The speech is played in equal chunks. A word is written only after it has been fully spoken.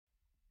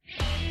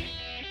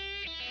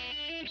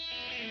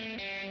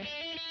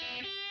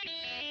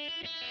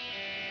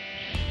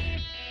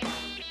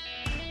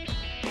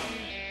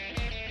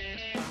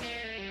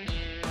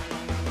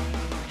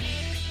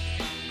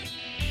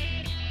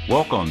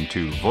Welcome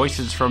to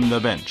Voices from the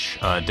Bench,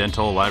 a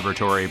dental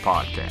laboratory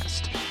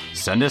podcast.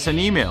 Send us an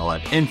email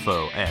at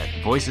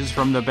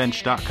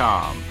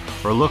info@voicesfromthebench.com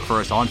or look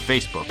for us on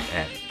Facebook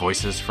at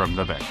Voices from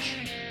the Bench.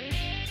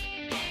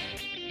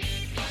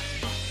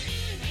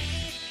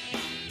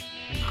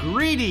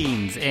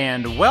 Greetings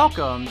and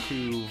welcome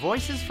to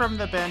Voices from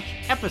the Bench,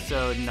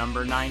 episode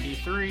number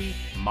 93.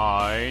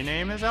 My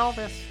name is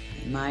Elvis.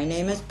 My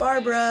name is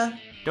Barbara.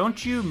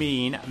 Don't you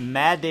mean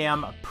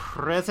Madam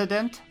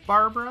President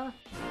Barbara?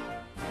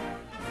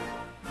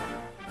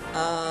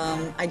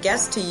 I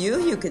guess to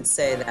you could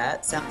say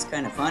that. Sounds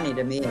kind of funny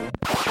to me.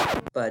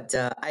 But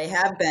I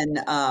have been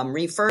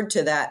referred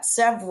to that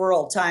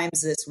several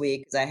times this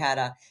week because I had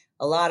a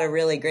lot of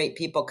really great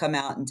people come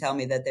out and tell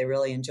me that they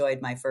really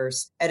enjoyed my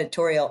first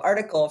editorial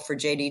article for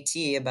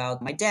JDT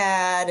about my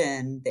dad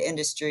and the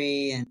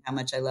industry and how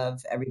much I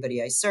love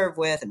everybody I serve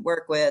with and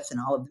work with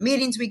and all of the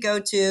meetings we go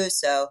to.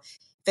 So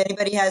if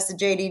anybody has the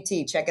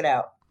JDT, check it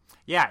out.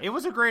 Yeah, it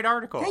was a great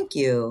article. Thank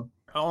you.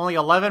 Only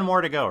 11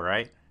 more to go,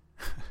 right?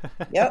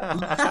 Yep.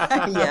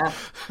 Yeah.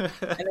 And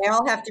they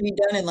all have to be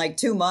done in like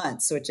 2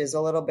 months, which is a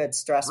little bit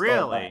stressful.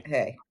 Really? But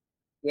hey.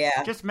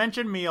 Yeah. Just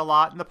mention me a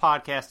lot in the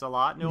podcast a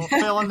lot, and we'll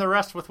fill in the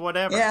rest with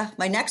whatever. Yeah.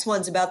 My next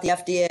one's about the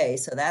FDA,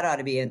 so that ought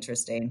to be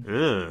interesting.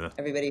 Ugh.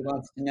 Everybody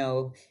wants to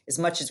know as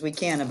much as we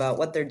can about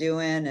what they're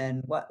doing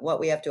and what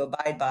we have to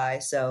abide by.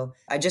 So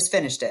I just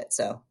finished it,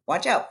 so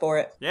watch out for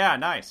it. Yeah,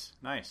 nice.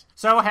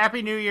 So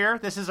Happy New Year.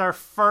 This is our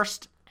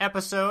first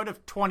episode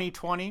of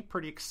 2020.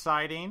 Pretty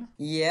exciting.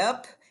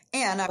 Yep.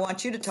 And I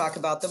want you to talk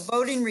about the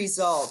voting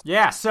results.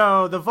 Yeah,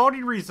 so the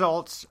voting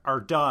results are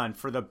done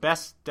for the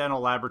Best Dental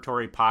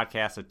Laboratory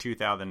Podcast of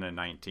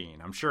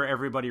 2019. I'm sure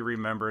everybody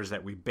remembers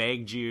that we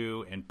begged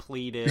you and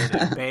pleaded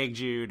and begged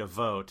you to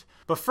vote.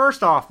 But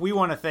first off, we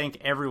want to thank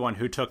everyone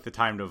who took the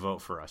time to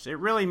vote for us. It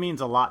really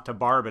means a lot to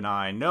Barb and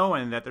I,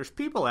 knowing that there's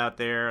people out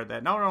there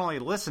that not only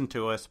listen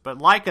to us, but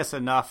like us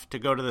enough to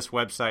go to this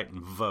website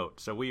and vote.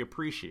 So we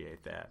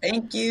appreciate that.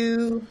 Thank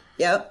you.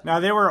 Yep. Now,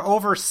 there were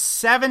over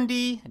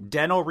 70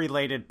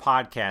 dental-related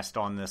podcasts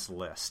on this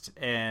list,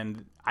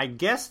 and I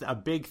guess a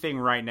big thing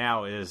right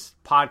now is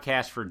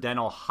podcasts for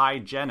dental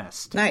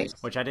hygienists, nice,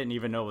 which I didn't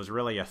even know was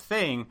really a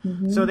thing.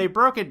 Mm-hmm. So they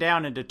broke it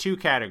down into two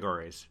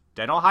categories,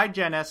 dental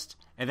hygienist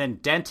and then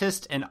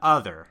dentist and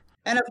other.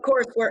 And of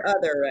course, we're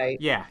other, right?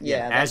 Yeah.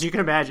 As you can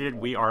imagine,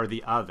 we are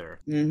the other.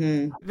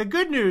 Mm-hmm. The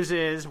good news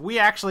is we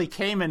actually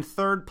came in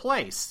third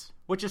place,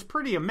 which is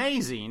pretty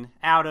amazing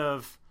out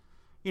of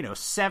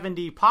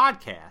 70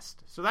 podcasts.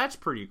 So that's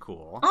pretty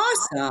cool.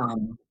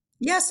 Awesome.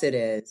 Yes, it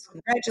is.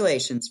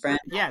 Congratulations, friend.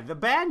 Yeah, the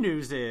bad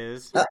news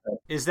is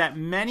that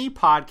many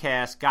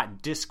podcasts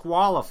got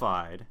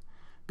disqualified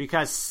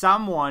because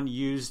someone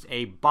used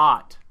a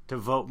bot to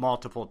vote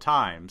multiple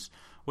times,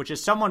 which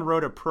is someone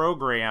wrote a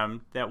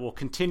program that will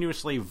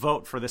continuously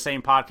vote for the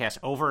same podcast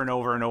over and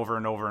over and over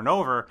and over and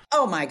over.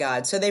 Oh my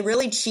God. So they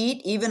really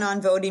cheat even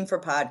on voting for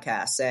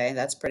podcasts, eh?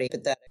 That's pretty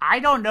pathetic. I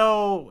don't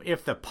know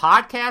if the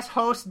podcast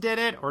host did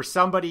it or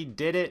somebody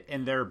did it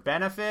in their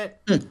benefit,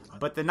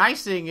 but the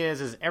nice thing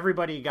is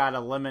everybody got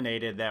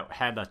eliminated that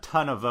had a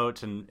ton of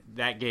votes, and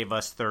that gave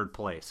us third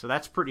place. So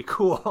that's pretty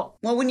cool.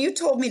 Well, when you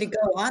told me to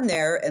go on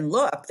there and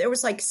look, there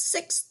was like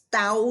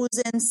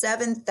 6,000,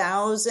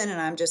 7,000, and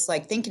I'm just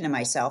like thinking to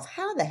myself,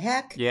 how the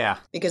heck? Yeah.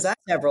 Because I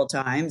several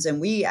times, and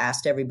we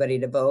asked everybody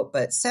to vote,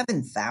 but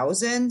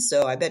 7,000?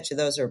 So I bet you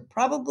those are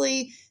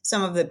probably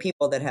some of the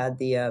people that had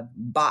the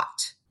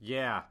bot.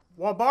 Yeah.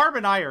 Well, Barb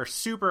and I are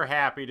super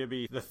happy to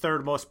be the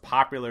third most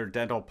popular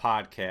dental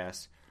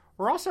podcast.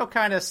 We're also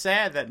kind of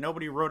sad that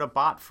nobody wrote a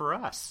bot for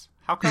us.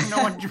 How come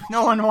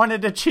no one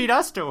wanted to cheat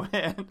us to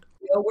win?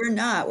 No, we're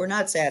not. We're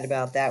not sad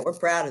about that. We're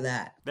proud of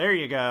that. There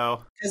you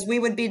go. Because we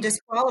would be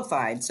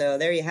disqualified. So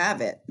there you have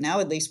it.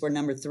 Now at least we're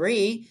number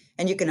 3,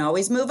 and you can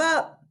always move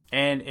up.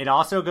 And it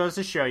also goes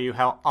to show you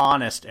how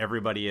honest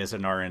everybody is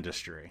in our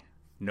industry.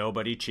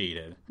 Nobody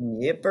cheated.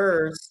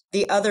 Yippers.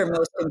 The other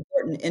most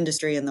important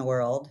industry in the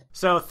world.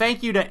 So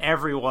thank you to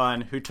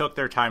everyone who took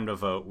their time to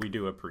vote. We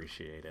do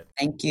appreciate it.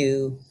 Thank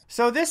you.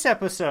 So this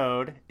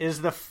episode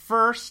is the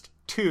first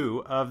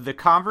 2 of the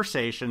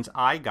conversations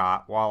I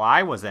got while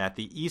I was at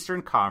the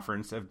Eastern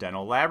Conference of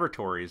Dental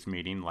Laboratories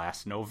meeting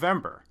last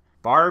November.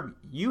 Barb,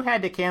 you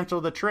had to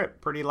cancel the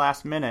trip pretty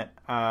last minute.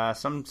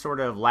 Some sort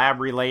of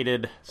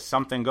lab-related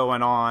something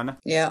going on.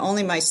 Yeah,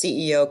 only my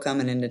CEO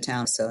coming into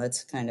town, so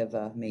that's kind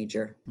of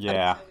major.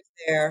 Yeah. I was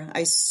there.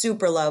 I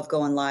super love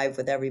going live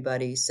with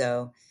everybody,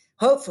 so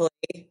hopefully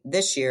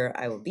this year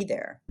I will be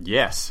there.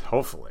 Yes,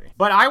 hopefully.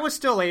 But I was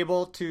still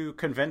able to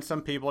convince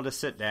some people to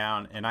sit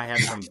down, and I had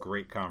some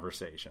great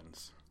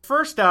conversations.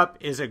 First up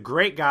is a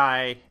great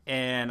guy,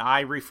 and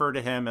I refer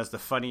to him as the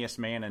funniest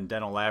man in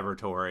dental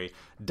laboratory,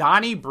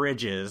 Donnie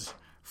Bridges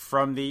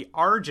from the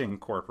Argen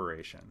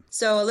Corporation.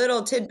 So a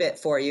little tidbit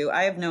for you.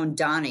 I have known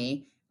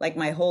Donnie like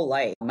my whole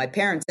life. My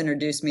parents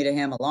introduced me to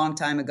him a long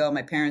time ago.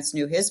 My parents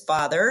knew his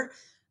father.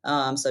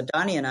 So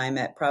Donnie and I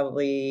met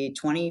probably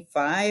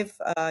 25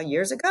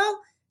 years ago.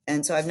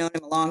 And so I've known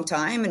him a long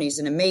time, and he's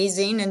an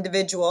amazing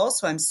individual.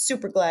 So I'm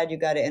super glad you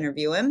got to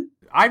interview him.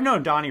 I've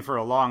known Donnie for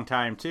a long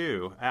time,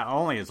 too.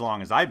 Only as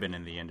long as I've been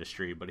in the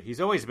industry, but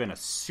he's always been a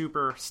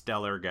super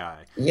stellar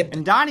guy. Yep.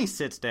 And Donnie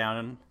sits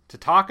down to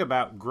talk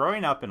about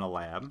growing up in a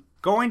lab,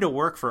 going to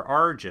work for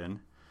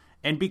Arjun,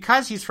 and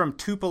because he's from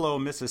Tupelo,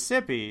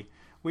 Mississippi,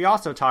 we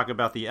also talk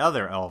about the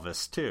other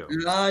Elvis, too.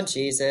 Oh,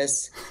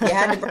 Jesus. You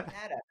had to bring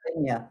that up,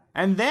 didn't you?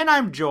 And then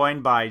I'm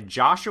joined by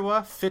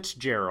Joshua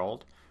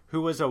Fitzgerald,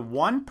 who was a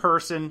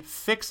one-person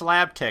fixed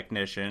lab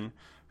technician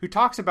who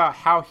talks about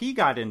how he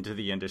got into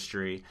the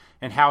industry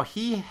and how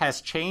he has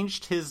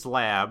changed his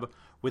lab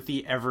with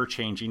the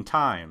ever-changing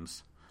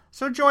times.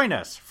 So join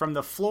us from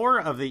the floor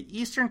of the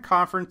Eastern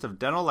Conference of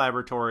Dental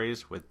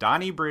Laboratories with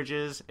Donnie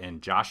Bridges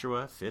and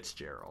Joshua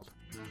Fitzgerald.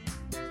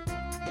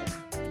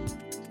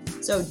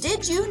 So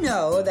did you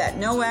know that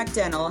Nowak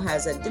Dental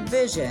has a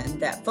division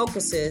that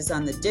focuses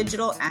on the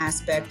digital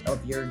aspect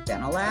of your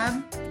dental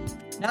lab?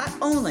 Not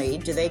only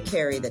do they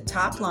carry the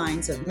top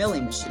lines of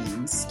milling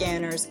machines,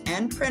 scanners,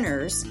 and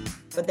printers,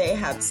 but they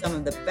have some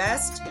of the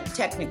best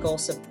technical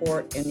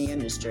support in the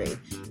industry.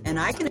 And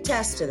I can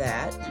attest to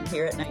that.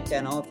 Here at Night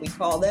Dental, if we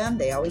call them,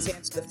 they always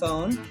answer the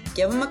phone.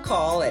 Give them a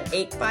call at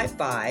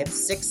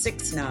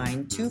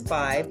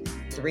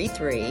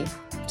 855-669-2533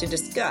 to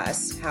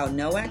discuss how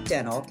Nowak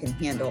Dental can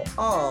handle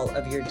all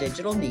of your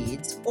digital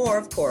needs. Or,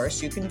 of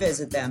course, you can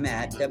visit them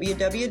at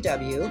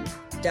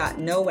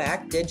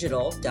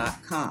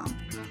www.nowakdigital.com.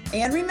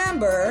 And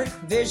remember,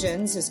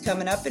 Visions is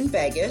coming up in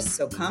Vegas,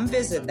 so come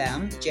visit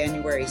them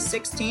January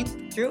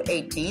 16th through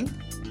 18th.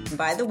 And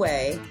by the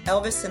way,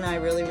 Elvis and I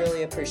really,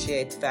 really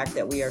appreciate the fact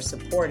that we are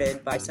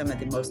supported by some of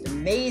the most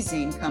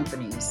amazing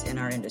companies in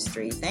our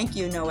industry. Thank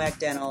you, Nowak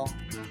Dental.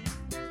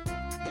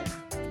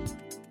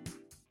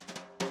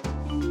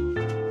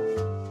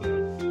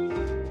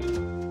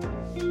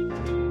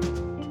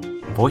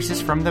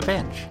 Voices from the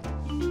Bench.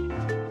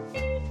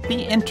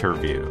 The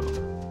interview.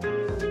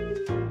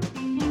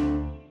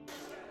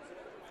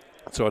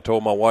 So I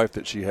told my wife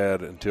that she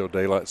had until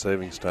daylight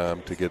savings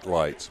time to get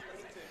lights.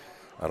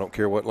 I don't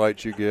care what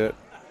lights you get,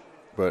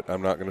 but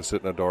I'm not going to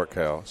sit in a dark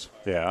house.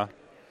 Yeah.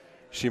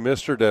 She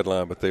missed her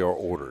deadline, but they are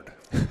ordered.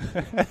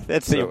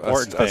 That's the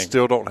important thing. I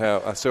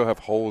still have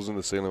holes in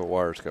the ceiling with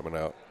wires coming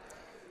out.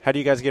 How do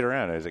you guys get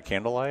around? Is it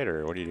candlelight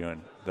or what are you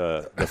doing?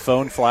 The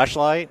phone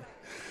flashlight?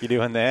 You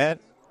doing that?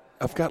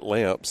 I've got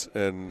lamps,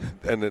 and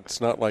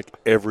it's not like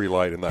every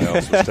light in the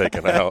house was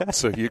taken out.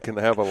 So you can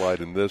have a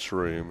light in this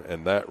room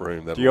and that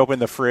room. Do you open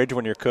the fridge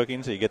when you're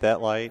cooking so you get that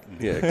light?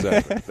 Yeah,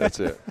 exactly. That's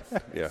it.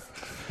 Yeah.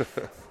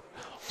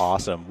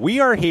 Awesome.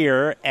 We are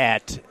here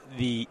at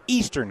the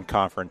Eastern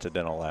Conference of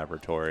Dental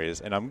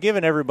Laboratories, and I'm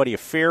giving everybody a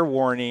fair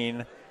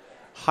warning.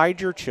 Hide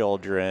your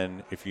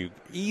children. If you're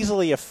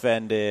easily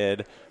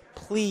offended,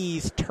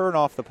 please turn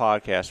off the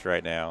podcast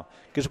right now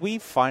because we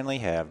finally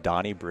have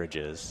Donnie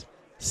Bridges,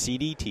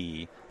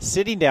 CDT,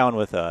 sitting down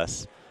with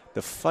us,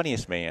 the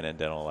funniest man in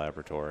dental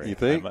laboratory. You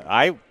think?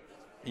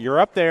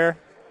 You're up there.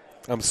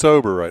 I'm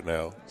sober right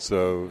now,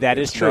 so that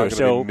is true.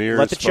 So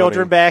let the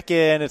children back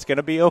in. It's going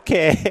to be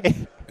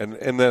okay. And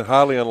in the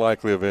highly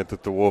unlikely event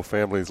that the Wolf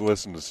family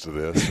listens to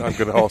this, I'm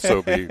going to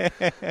also be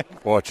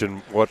watching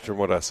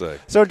what I say.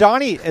 So,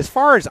 Donnie, as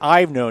far as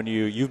I've known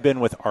you, you've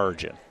been with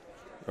Arjun.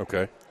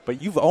 Okay.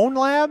 But you've owned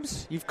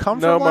labs? You've come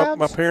from labs? No,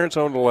 my parents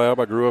owned a lab.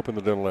 I grew up in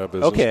the dental lab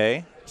business.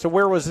 Okay. So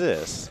where was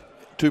this?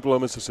 Tupelo,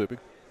 Mississippi.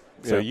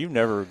 So you've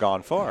never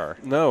gone far.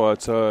 No,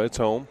 it's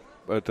home.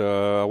 But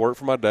I worked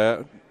for my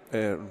dad,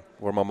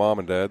 or my mom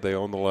and dad. They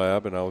owned the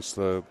lab, and I was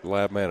the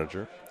lab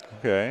manager.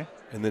 Okay.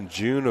 And then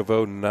June of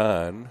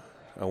 2009,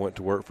 I went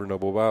to work for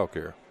Noble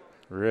Biocare.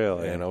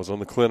 Really? And I was on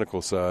the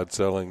clinical side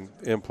selling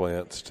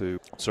implants to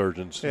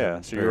surgeons.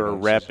 Yeah, so you were a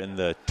rep in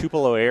the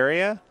Tupelo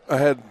area? I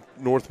had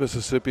North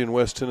Mississippi and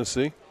West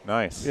Tennessee.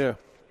 Nice. Yeah.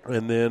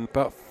 And then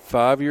about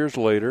 5 years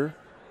later,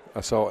 I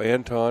saw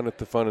Anton at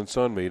the Fun and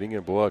Sun meeting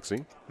in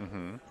Biloxi.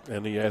 Mm-hmm.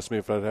 And he asked me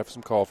if I'd have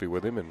some coffee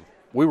with him. And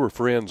we were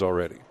friends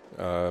already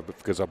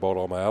because I bought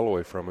all my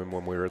alloy from him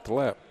when we were at the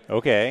lab.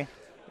 Okay.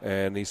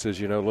 And he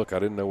says, look, I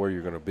didn't know where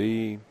you're going to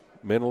be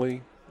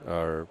mentally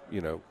or,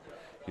 you'd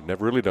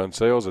never really done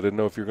sales. I didn't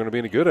know if you're going to be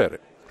any good at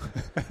it.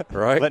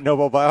 Right? Let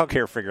Noble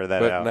Biocare figure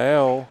that out. But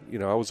now,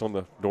 I was on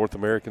the North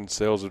American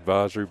Sales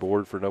Advisory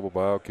Board for Noble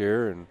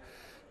Biocare and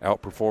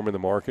outperforming the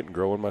market and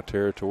growing my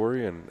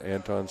territory. And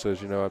Anton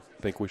says, I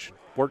think we should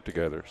work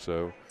together.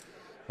 So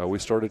we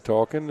started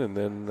talking, and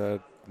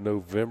then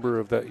November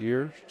of that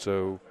year.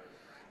 So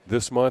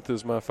this month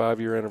is my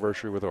 5-year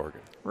anniversary with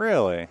Arjun.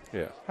 Really?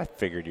 Yeah. I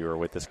figured you were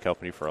with this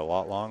company for a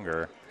lot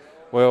longer.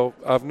 Well,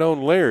 I've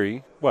known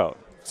Larry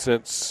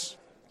since,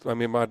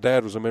 my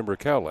dad was a member of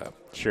CalLab.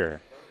 Sure.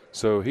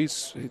 So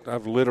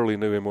I've literally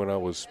knew him when I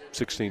was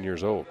 16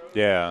 years old.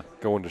 Yeah.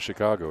 Going to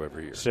Chicago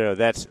every year. So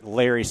that's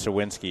Larry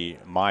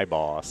Sawinski, my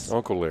boss.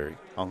 Uncle Larry.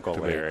 Uncle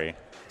Larry.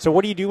 So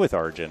what do you do with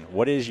Arjun?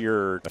 What is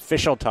your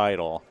official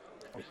title?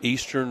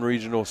 Eastern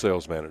Regional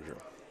Sales Manager.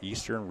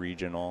 Eastern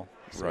Regional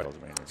Sales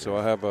Manager. So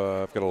I've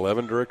got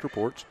 11 direct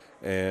reports,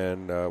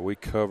 and we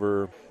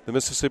cover the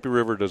Mississippi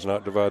River does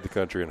not divide the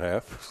country in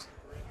half.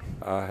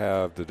 I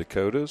have the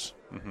Dakotas.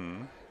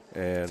 Mm-hmm.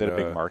 And, is it a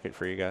big market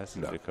for you guys?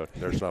 No, Dakota?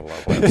 There's not a lot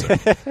of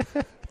land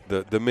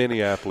there. The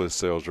Minneapolis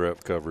sales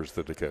rep covers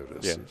the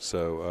Dakotas. Yeah.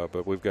 So,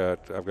 but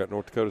I've got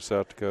North Dakota,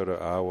 South Dakota,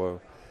 Iowa,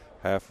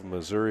 half of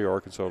Missouri,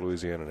 Arkansas,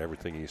 Louisiana, and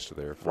everything east of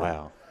there.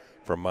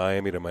 From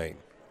Miami to Maine.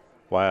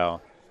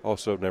 Wow.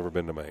 Also, never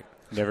been to Maine.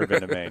 Never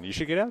been to Maine. You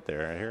should get out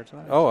there. I hear it's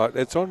nice. Oh,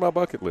 it's on my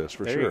bucket list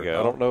for there sure. You go.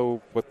 I don't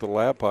know what the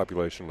lab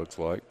population looks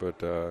like, but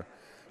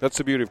that's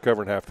the beauty of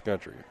covering half the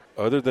country.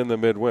 Other than the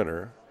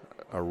midwinter,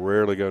 I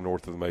rarely go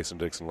north of the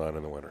Mason-Dixon line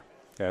in the winter.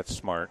 That's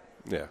smart.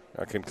 Yeah,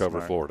 I can cover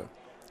Florida.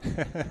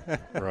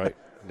 Right?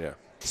 Yeah.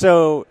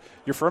 So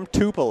you're from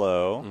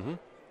Tupelo. Mm-hmm.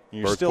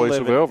 You Birthplace still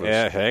live of Elvis.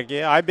 Yeah, heck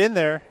yeah. I've been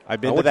there. I've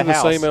been I to went the to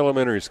house. the same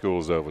elementary school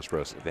as Elvis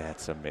Presley.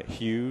 That's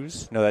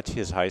Hughes? No, that's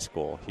his high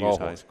school. Hughes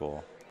High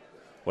School.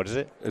 What is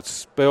it? It's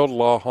spelled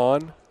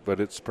Lawhorn,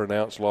 but it's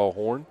pronounced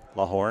Lawhorn.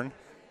 Lawhorn?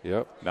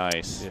 Yep.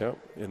 Nice. Yep,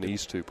 in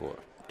East Tupelo.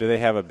 Do they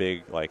have a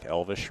big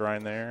Elvis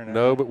shrine there?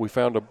 No, but we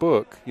found a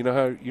book. You know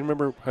how you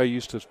remember how you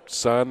used to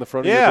sign the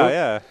front of your book?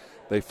 Yeah.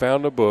 They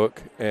found a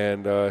book,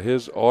 and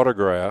his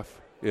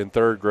autograph in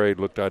third grade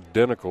looked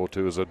identical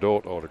to his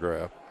adult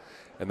autograph.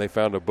 And they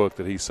found a book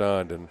that he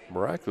signed, and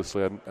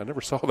miraculously, I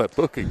never saw that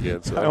book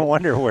again. So I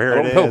wonder where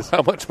it is. I don't know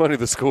how much money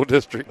the school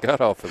district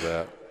got off of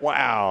that.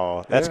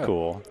 Wow, that's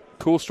cool.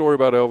 Cool story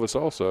about Elvis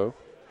also.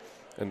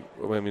 And,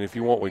 I mean, if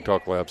you want, we can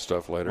talk lab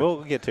stuff later.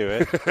 We'll get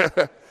to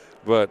it.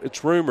 But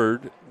it's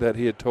rumored that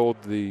he had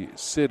told the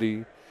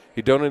city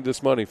he donated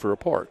this money for a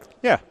park.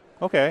 Yeah.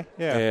 Okay.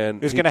 Yeah. And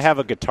he was going to have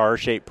a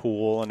guitar-shaped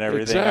pool and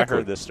everything. Exactly. I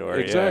heard this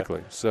story. Exactly.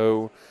 Yeah.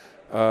 So,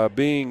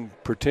 being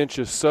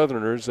pretentious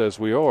Southerners as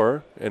we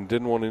are, and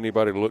didn't want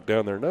anybody to look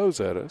down their nose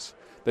at us,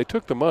 they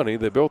took the money.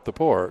 They built the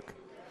park,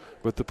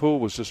 but the pool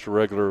was just a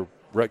regular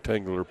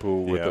rectangular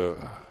pool with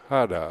a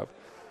high dive.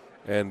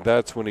 And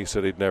that's when he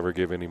said he'd never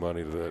give any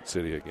money to that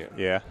city again.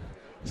 Yeah.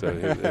 So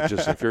it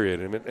just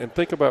infuriated him. And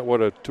think about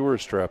what a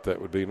tourist trap that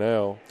would be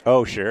now.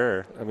 Oh,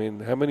 sure. I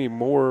mean, how many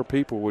more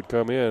people would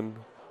come in?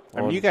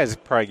 I mean, you guys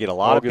probably get a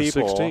lot August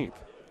of people 16th.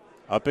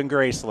 Up in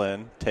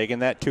Graceland taking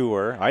that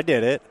tour. I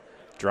did it.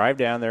 Drive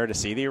down there to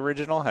see the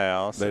original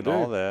house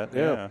all that.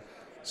 Yeah.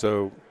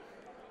 So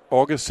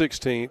August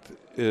 16th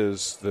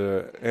is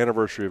the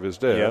anniversary of his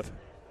death. Yep.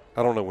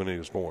 I don't know when he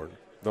was born.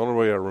 The only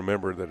way I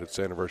remember that it's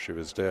the anniversary of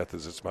his death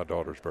is it's my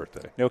daughter's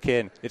birthday. No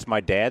kidding. It's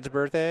my dad's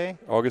birthday.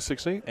 August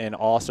 16th? And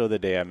also the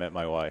day I met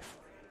my wife.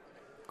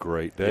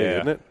 Great day,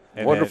 isn't it?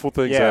 And Wonderful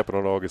things happen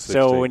on August 16th.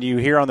 So when you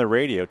hear on the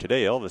radio,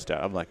 today Elvis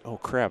died, I'm like, oh,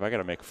 crap, I got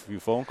to make a few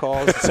phone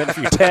calls and send a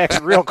few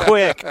texts real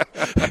quick.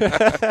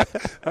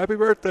 Happy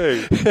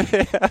birthday.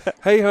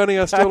 Hey, honey,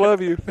 I still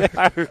love you. Do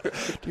you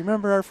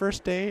remember our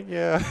first date?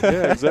 Yeah.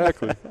 Yeah,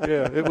 exactly.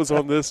 Yeah, it was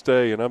on this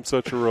day, and I'm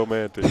such a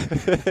romantic.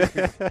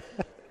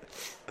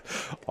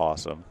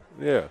 Awesome.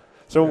 Yeah.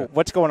 So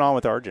what's going on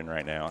with Argent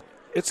right now?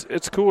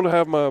 It's cool to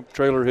have my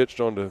trailer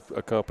hitched onto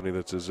a company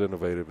that's as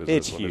innovative as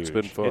this one. Huge. It's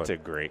been fun. It's a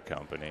great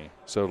company.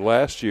 So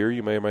last year,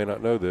 you may or may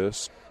not know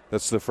this,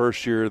 that's the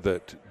first year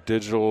that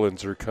Digital and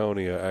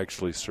Zirconia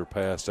actually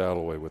surpassed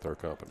Alloy with our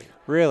company.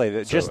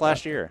 Really? Just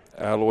last year?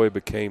 Alloy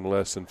became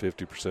less than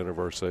 50% of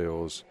our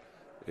sales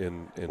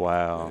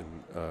Wow.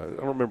 I don't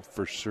remember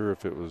for sure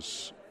if it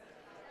was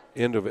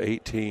end of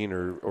 18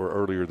 or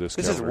earlier this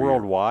This is calendar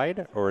worldwide,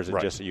 year. or is it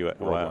Right. just U.S.?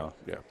 Worldwide. Wow.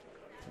 Yeah.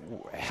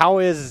 How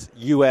is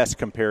U.S.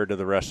 compared to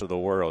the rest of the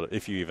world,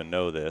 if you even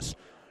know this?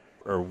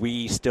 Are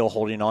we still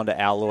holding on to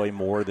Alloy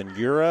more than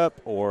Europe,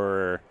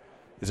 or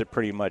is it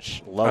pretty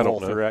much level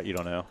throughout? You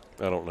don't know?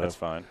 I don't know. That's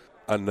fine.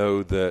 I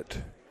know that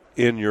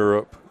in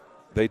Europe,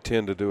 they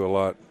tend to do a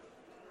lot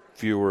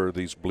fewer of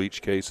these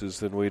bleach cases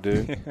than we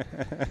do.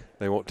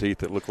 They want teeth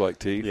that look like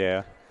teeth.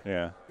 Yeah,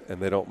 yeah.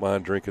 And they don't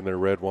mind drinking their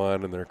red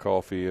wine and their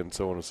coffee and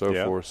so on and so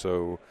forth.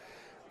 So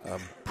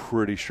I'm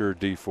pretty sure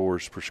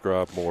D4 is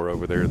prescribed more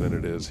over there than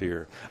it is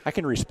here. I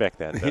can respect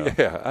that, though.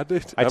 Yeah, I do.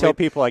 I tell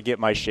people I get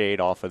my shade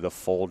off of the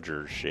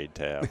Folgers shade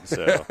tab,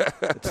 so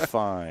it's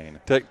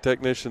fine.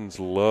 Technicians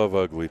love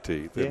ugly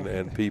teeth,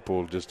 and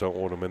people just don't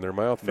want them in their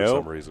mouth for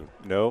some reason.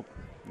 Nope.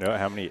 No,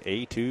 how many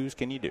A2s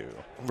can you do?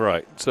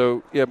 Right.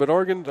 So, yeah, but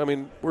Argent, I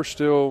mean, we're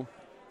still,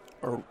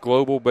 our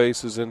global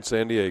base is in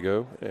San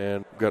Diego,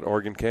 and we've got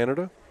Argent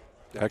Canada.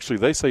 Actually,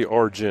 they say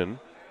Argent.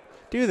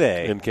 Do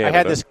they? In Canada. I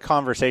had this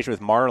conversation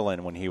with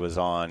Marlon when he was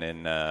on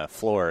in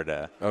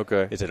Florida.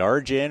 Okay. Is it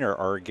Argent or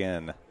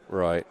Argan?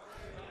 Right.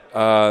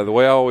 The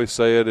way I always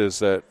say it is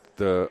that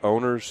the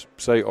owners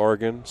say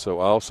Argan, so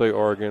I'll say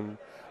Argan,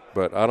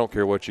 but I don't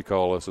care what you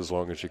call us as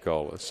long as you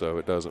call us, so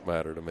it doesn't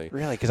matter to me.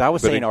 Really? Because I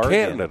was but saying in Argan.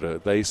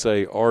 Canada, they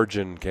say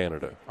Argent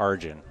Canada.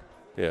 Argent.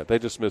 Yeah, they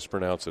just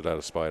mispronounce it out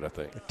of spite, I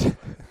think.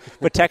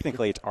 But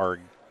technically it's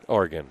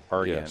Oregon.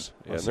 Oregon. Yes.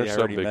 Well, And see, there's I some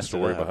already big messed it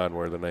story up. behind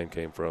where the name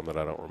came from that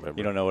I don't remember.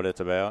 You don't know what it's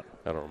about?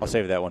 I don't remember. I'll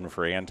save that one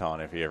for Anton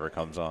if he ever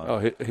comes on.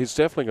 Oh, he's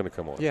definitely going to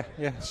come on. Yeah.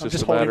 It's I'm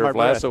just a holding matter my of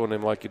breath. lassoing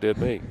him like you did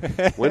me.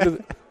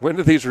 When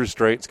do these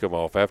restraints come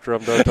off? After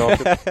I'm done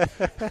talking?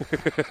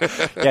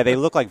 Yeah, they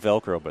look like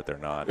Velcro, but they're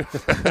not.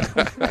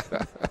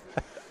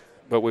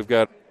 But we've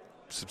got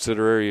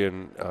subsidiary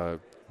in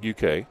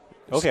UK.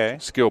 Okay.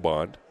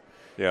 Skillbond.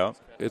 Yeah,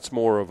 It's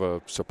more of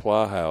a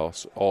supply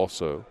house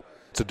also.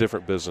 It's a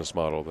different business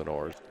model than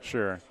ours.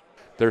 sure.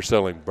 They're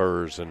selling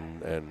burrs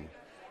and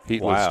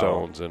heatless Wow.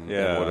 stones and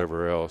Yeah.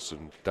 whatever else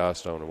and die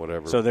stone and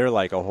whatever. So they're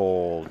like a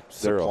whole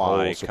They're a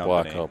supply, whole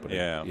supply company.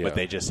 Yeah, Yeah. but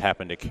they just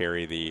happen to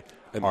carry the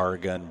And-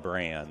 Argon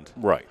brand.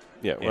 right.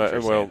 Yeah.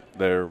 Interesting. Well,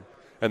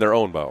 they're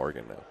owned by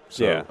Oregon now.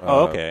 So, Yeah.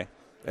 Oh, okay.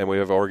 And we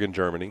have Oregon,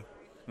 Germany.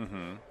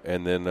 Mm-hmm.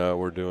 And then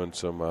we're doing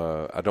some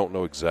I don't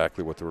know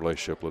exactly what the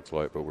relationship looks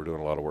like, but we're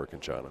doing a lot of work in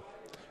China.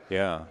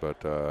 Yeah.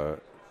 But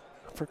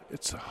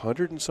it's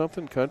 100 and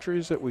something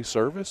countries that we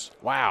service.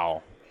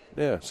 Wow.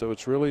 Yeah, so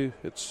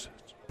it's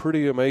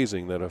pretty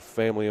amazing that a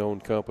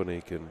family-owned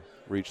company can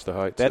reach the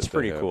heights. That's that they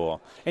pretty have. cool.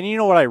 And you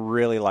know what I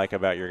really like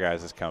about your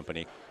guys'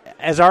 company?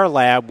 As our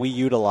lab,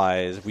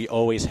 we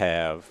always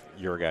have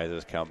your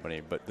guys'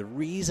 company. But the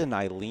reason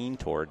I lean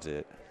towards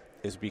it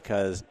is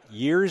because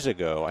years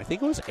ago, I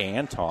think it was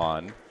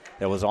Anton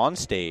that was on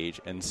stage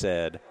and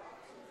said,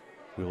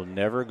 we will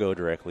never go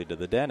directly to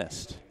the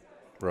dentist.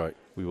 Right.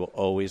 We will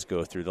always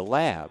go through the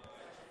lab.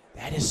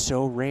 That is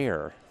so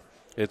rare.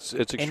 It's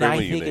extremely And I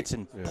think unique. it's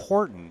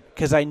important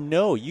because I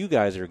know you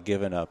guys are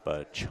giving up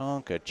a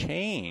chunk of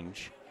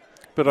change.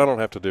 But I don't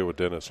have to deal with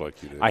dentists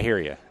like you do. I hear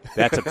you.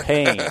 That's a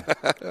pain.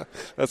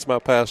 That's my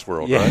past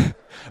world, Yeah. right?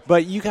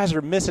 But you guys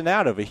are missing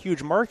out of a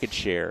huge market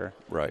share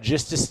Right.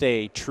 just to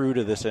stay true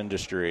to this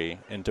industry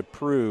and to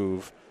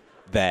prove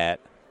that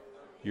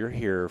you're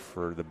here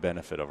for the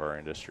benefit of our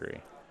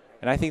industry.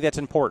 And I think that's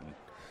important.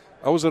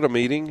 I was at a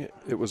meeting.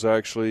 It was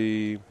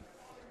actually,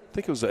 I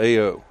think it was the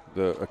AO,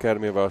 the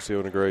Academy of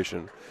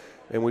Osseointegration,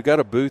 and we got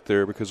a booth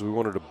there because we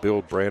wanted to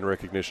build brand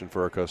recognition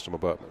for our custom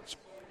abutments.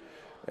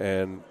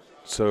 And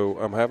so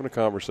I'm having a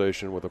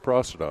conversation with a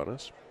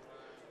prosthodontist,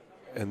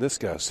 and this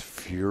guy's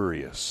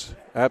furious,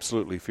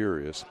 absolutely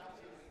furious,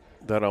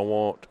 that I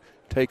won't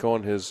take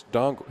on his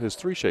dongle, his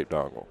 3-shape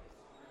dongle,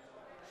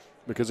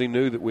 because he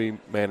knew that we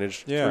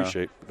managed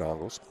 3-shape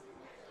dongles.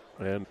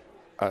 And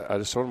I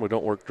just told him we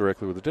don't work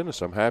directly with the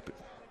dentist. I'm happy.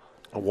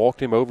 I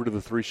walked him over to the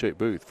 3-shape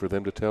booth for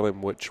them to tell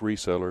him which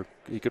reseller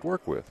he could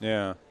work with.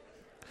 Yeah.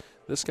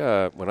 This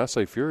guy, when I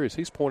say furious,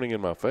 he's pointing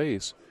in my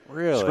face,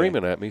 Really?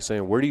 screaming at me,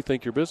 saying, "Where do you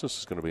think your business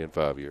is going to be in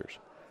 5 years?"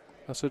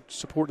 I said,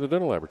 "Support the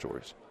dental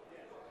laboratories."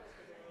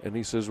 And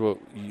he says, "Well,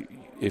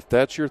 if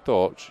that's your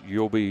thoughts,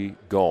 you'll be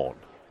gone."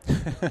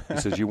 He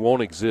says, "You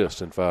won't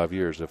exist in 5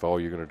 years if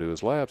all you're going to do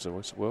is labs." And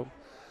we said, "Well,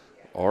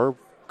 our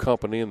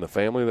company and the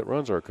family that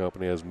runs our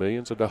company has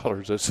millions of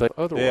dollars that say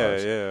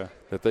otherwise." Yeah.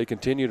 That they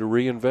continue to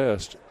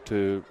reinvest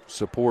to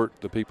support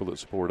the people that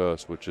support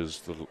us, which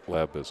is the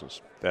lab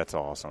business. That's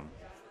awesome.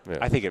 Yeah.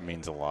 I think it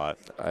means a lot.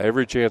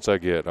 Every chance I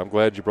get, I'm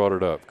glad you brought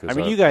it up. I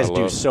mean, you guys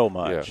do love- so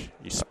much. Yeah.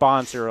 You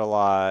sponsor a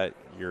lot.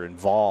 You're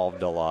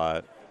involved a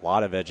lot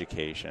of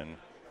education.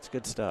 It's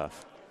good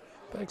stuff.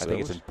 Thanks, I think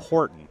it's Elvis.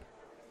 important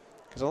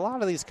because a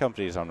lot of these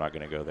companies, I'm not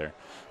going to go there.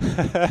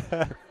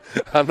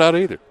 I'm not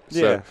either.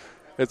 Yeah. So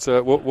it's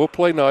we'll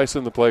play nice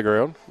in the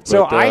playground.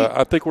 So But,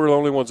 I think we're the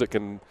only ones that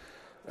can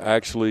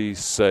actually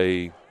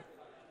say.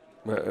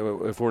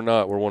 If we're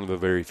not, we're one of the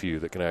very few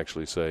that can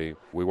actually say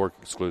we work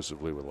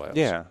exclusively with labs.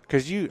 Yeah,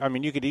 because you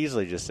could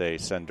easily just say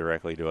send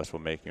directly to us.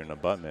 We'll make you an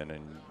abutment,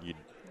 and you'd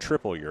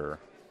triple your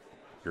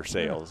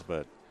sales.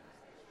 But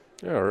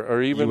Yeah,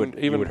 or even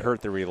you would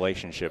hurt the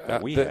relationship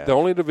that we have. The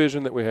only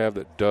division that we have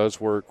that does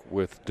work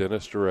with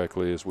dentists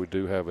directly is we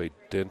do have a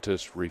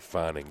dentist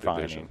refining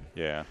division.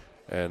 Yeah.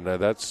 And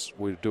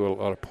we do a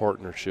lot of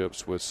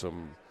partnerships with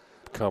some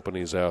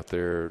companies out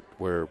there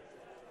where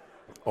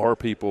our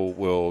people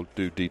will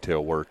do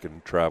detail work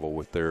and travel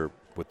with their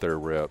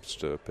reps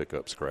to pick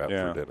up scrap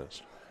for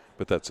dentists.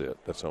 But that's it.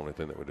 That's the only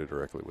thing that we do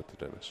directly with the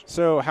dentist.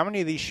 So how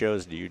many of these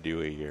shows do you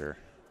do a year?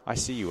 I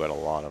see you at a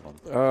lot of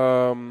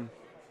them.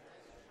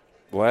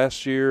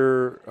 Last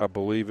year, I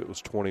believe it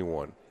was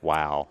 21.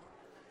 Wow.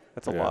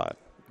 That's a lot.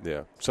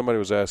 Yeah. Somebody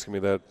was asking me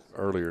that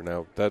earlier.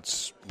 Now,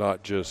 that's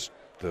not just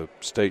the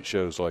state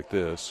shows like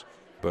this,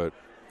 but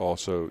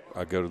also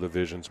I go to the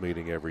Visions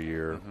meeting every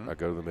year. Mm-hmm. I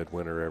go to the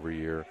Midwinter every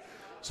year.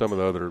 Some of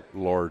the other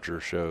larger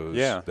shows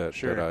that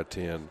I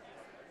attend.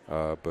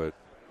 But,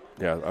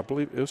 yeah, I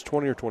believe it was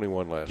 20 or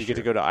 21 last year. Do you get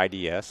to go to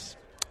IDS?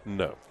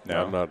 No.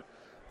 No? I'm not.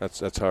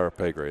 That's higher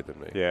pay grade than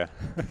me. Yeah.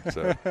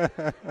 So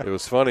it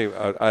was funny.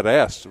 I'd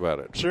asked about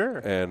it. Sure.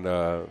 And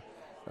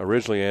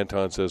originally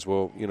Anton says,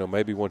 well,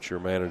 maybe once you're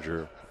a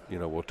manager,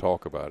 we'll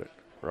talk about it.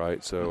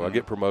 Right. So I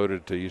get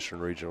promoted to Eastern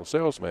Regional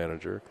Sales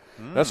Manager.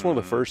 That's one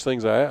of the first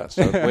things I asked.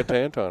 I went to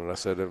Anton and I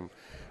said,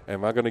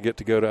 am I going to get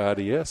to go to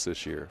IDS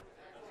this year?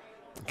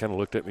 He kind of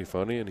looked at me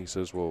funny and he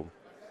says, well,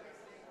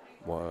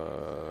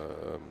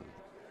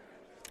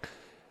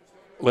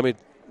 let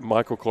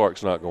Michael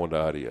Clark's not going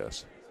to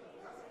IDS.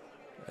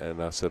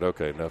 And I said,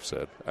 okay, enough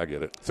said. I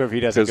get it. So if he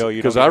doesn't go,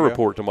 you don't because I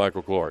report to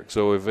Michael Clark.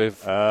 So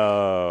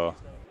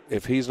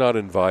if he's not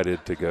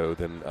invited to go,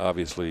 then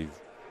obviously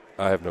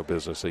I have no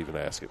business even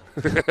asking.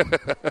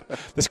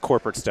 This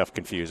corporate stuff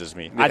confuses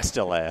me. Yeah. I'd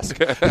still ask.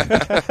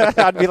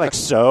 I'd be like,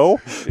 so?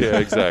 Yeah,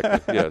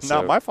 exactly. Yeah,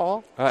 not my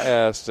fault. I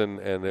asked, and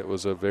it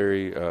was a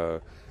very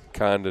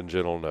kind and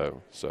gentle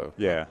no. So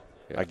yeah,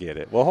 I get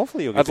it. Well,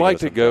 hopefully you'll get I'd like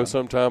to go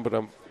sometime, but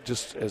I'm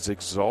just as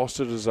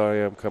exhausted as I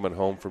am coming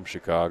home from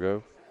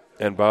Chicago.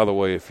 And by the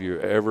way, if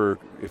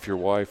your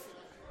wife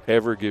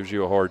ever gives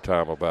you a hard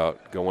time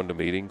about going to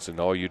meetings and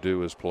all you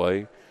do is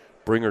play,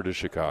 bring her to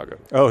Chicago.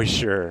 Oh,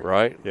 sure.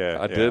 Right?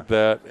 Yeah. I did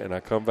that, and I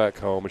come back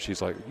home, and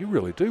she's like, you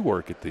really do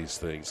work at these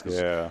things.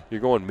 'Cause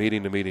you're going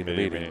meeting to meeting to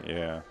meeting.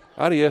 Yeah.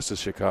 IDS is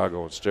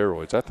Chicago on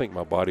steroids. I think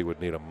my body would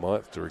need a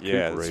month to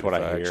recuperate that's what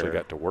if I actually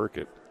got to work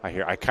it.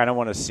 I kind of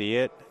want to see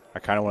it. I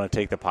kind of want to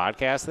take the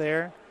podcast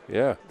there.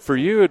 Yeah. For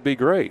you, it'd be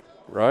great,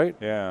 right?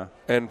 Yeah.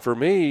 And for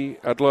me,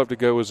 I'd love to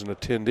go as an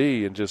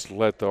attendee and just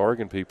let the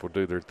Oregon people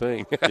do their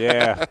thing.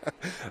 Yeah.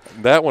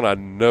 That one I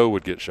know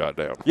would get shot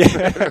down.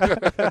 Yeah.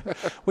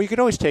 Well, you could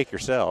always take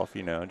yourself,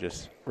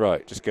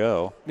 just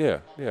go. Yeah,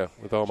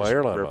 with all my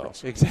airline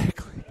miles.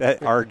 Exactly.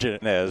 That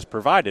Argent has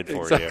provided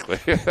for you.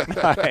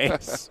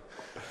 Nice.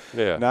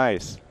 Yeah.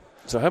 Nice.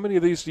 So how many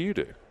of these do you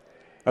do?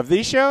 Of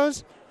these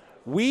shows?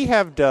 We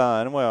have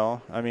done,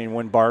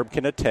 when Barb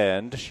can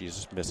attend,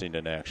 she's missing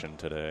in action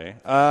today.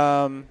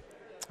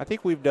 I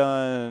think we've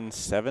done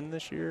 7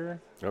 this year.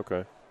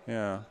 Okay.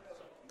 Yeah.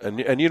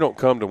 And you don't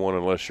come to one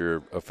unless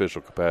you're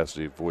official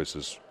capacity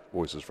voices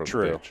from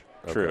the bench.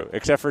 Okay. True.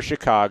 Except for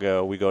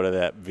Chicago, we go to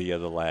that via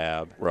the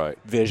lab. Right.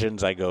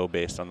 Visions, I go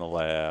based on the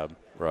lab.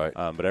 Right.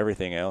 But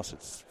everything else,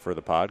 it's for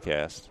the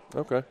podcast.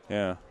 Okay.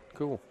 Yeah.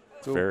 Cool.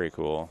 It's very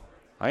cool.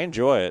 I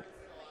enjoy it.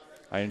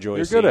 I enjoy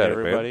You're seeing good at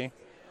everybody. It, man.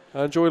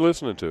 I enjoy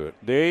listening to it.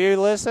 Do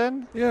you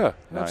listen? Yeah,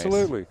 nice.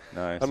 Absolutely.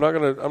 Nice. I'm not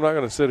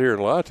gonna sit here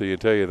and lie to you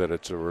and tell you that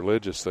it's a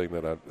religious thing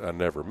that I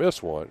never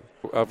miss one.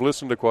 I've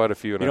listened to quite a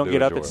few. And you don't I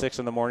get up enjoy at 6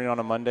 in the morning on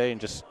a Monday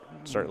and just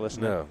start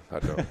listening? No, I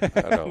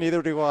don't.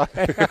 Neither do I.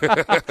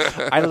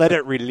 I let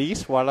it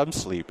release while I'm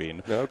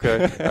sleeping.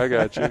 Okay, I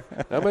got you.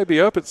 I may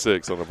be up at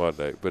 6 on a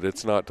Monday, but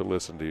it's not to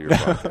listen to your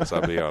podcast.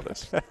 I'll be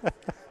honest.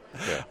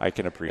 Yeah. I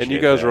can appreciate. And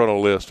you guys that. are on a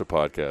list of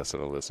podcasts that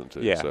I listen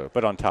to. Yeah, so.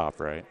 but on top,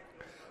 right?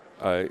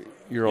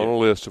 You're on a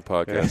list of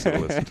podcasts that I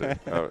listen to.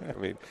 I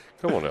mean,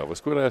 come on,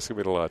 Elvis. Quit asking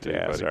me to lie to you,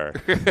 buddy. Sorry.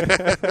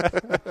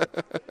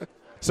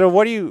 So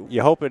what do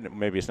you hoping,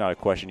 maybe it's not a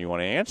question you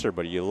want to answer,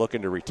 but are you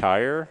looking to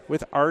retire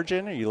with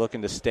Argent? Are you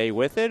looking to stay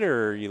with it,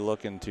 or are you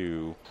looking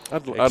to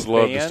I'd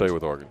love to stay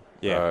with Oregon.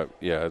 Yeah.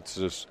 It's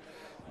just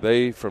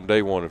they, from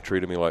day one, have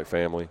treated me like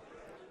family,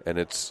 and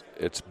it's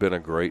been a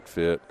great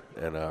fit,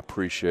 and I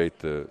appreciate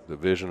the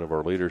vision of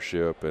our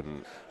leadership.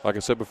 And like I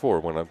said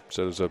before, when I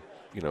said it's a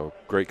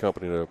great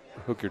company to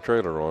hook your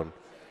trailer on,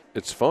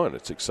 it's fun.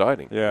 It's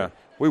exciting. Yeah.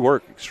 We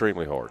work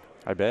extremely hard.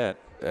 I bet.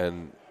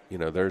 And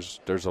there's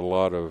a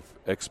lot of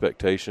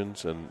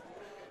expectations,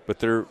 but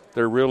they're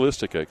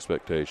realistic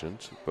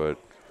expectations, but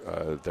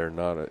they're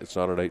not. It's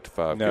not an 8 to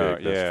 5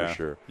 gig. That's for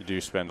sure. You do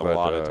spend a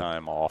lot of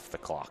time off the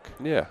clock.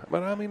 Yeah,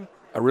 but I mean,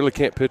 I really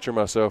can't picture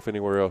myself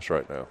anywhere else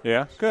right now.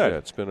 Yeah, good. Yeah,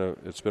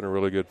 it's been a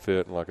really good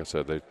fit, and like I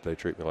said, they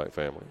treat me like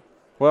family.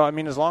 Well, I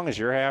mean, as long as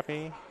you're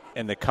happy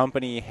and the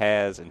company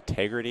has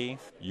integrity,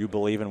 you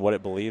believe in what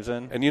it believes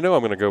in. And I'm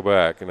going to go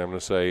back and I'm going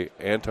to say,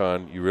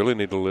 Anton, you really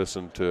need to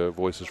listen to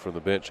Voices from the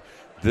Bench,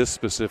 this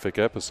specific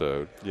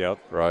episode. Yep.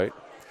 Right?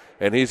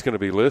 And he's going to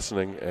be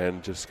listening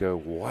and just go,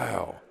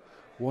 wow,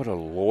 what a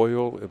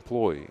loyal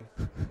employee.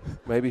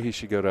 Maybe he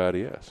should go to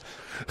IDS.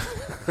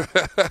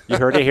 You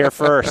heard it here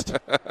first.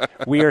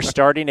 We are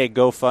starting a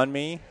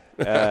GoFundMe.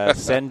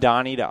 Send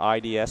Donnie to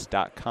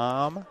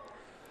IDS.com.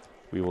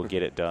 We will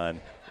get it done.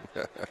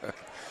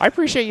 I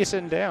appreciate you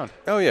sitting down.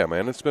 Oh, yeah,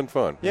 man. It's been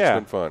fun. Yeah.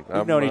 It's been fun.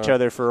 We've known each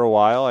other for a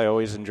while. I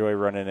always enjoy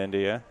running into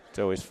you. It's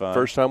always fun.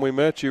 First time we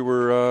met, you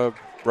were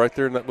right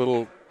there in that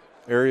little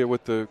area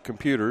with the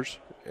computers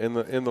in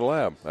the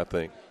lab, I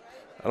think.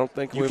 I don't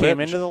think you came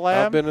into the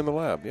lab? I've been in the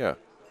lab, yeah.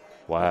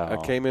 Wow.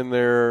 I came in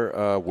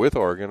there with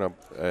Oregon,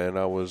 and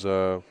I was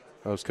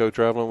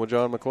co-traveling with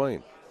John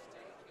McClain.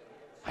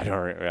 I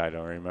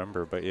don't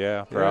remember, but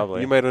yeah, probably.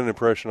 Yeah, you made an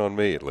impression on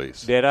me, at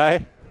least. Did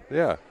I?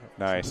 Yeah.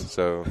 Nice.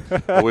 So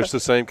I wish the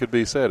same could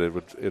be said.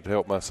 It'd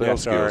help my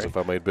sales skills if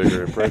I made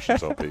bigger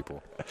impressions on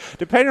people.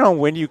 Depending on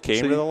when you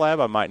came to the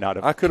lab, I might not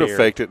have. I could have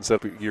faked it and said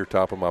you're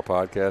top of my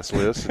podcast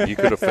list, and you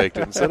could have faked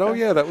it and said, "Oh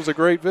yeah, that was a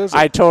great visit."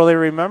 I totally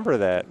remember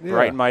that. Yeah.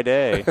 Right in my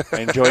day. I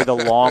enjoyed the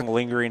long,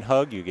 lingering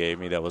hug you gave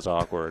me. That was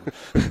awkward.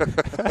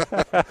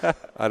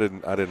 I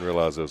didn't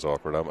realize it was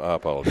awkward. I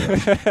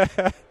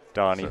apologize.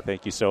 Donnie,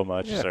 thank you so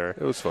much, sir.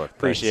 It was fun.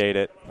 Appreciate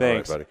it.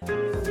 Thanks. All right,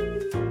 buddy.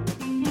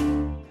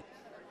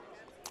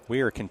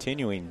 We are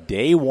continuing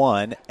day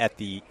one at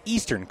the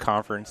Eastern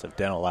Conference of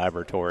Dental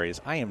Laboratories.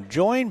 I am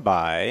joined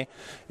by,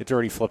 it's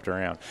already flipped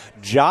around,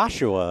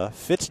 Joshua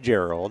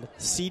Fitzgerald,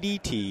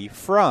 CDT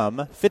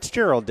from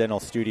Fitzgerald Dental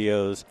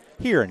Studios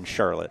here in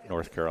Charlotte,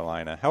 North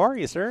Carolina. How are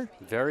you, sir?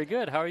 Very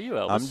good. How are you,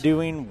 Elvis? I'm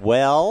doing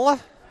well.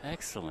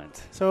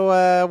 Excellent.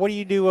 So what do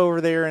you do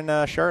over there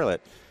in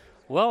Charlotte?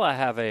 Well, I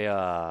have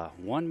a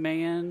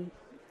one-man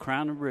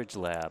crown and bridge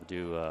lab.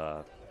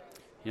 Do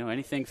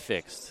anything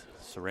fixed,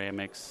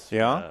 ceramics,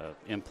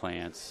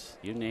 implants,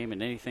 you name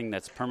it, anything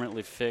that's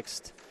permanently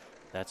fixed.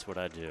 That's what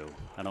I do.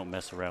 I don't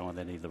mess around with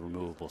any of the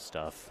removable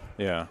stuff.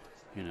 Yeah.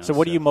 So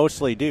what do you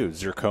mostly do?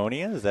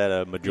 Zirconia? Is that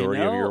a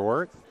majority of your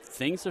work?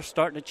 Things are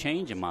starting to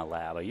change in my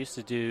lab. I used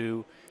to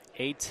do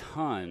a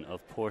ton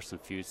of porcelain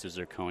fused to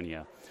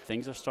zirconia.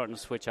 Things are starting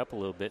to switch up a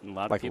little bit, and a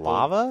lot of people.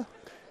 Like lava?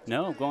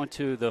 No, I'm going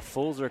to the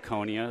full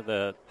zirconia,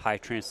 the high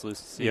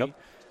translucency. Yep.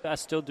 I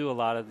still do a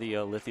lot of the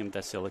lithium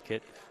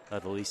disilicate,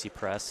 the Lisi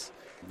press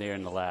there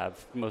in the lab,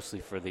 mostly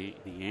for the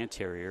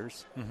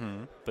anteriors.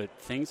 Mm-hmm. But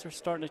things are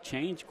starting to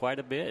change quite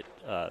a bit.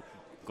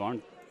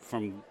 Gone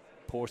from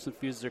porcelain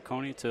fused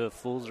zirconia to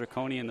full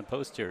zirconia in the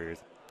posteriors.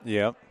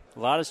 Yep. A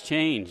lot has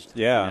changed.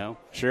 Yeah,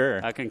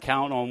 sure. I can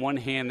count on one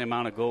hand the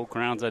amount of gold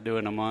crowns I do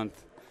in a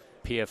month.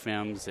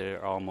 PFMs,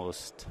 they're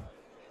almost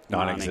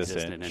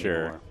non-existent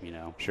sure.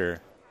 anymore. Sure.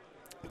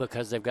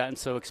 Because they've gotten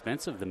so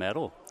expensive, the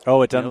metal.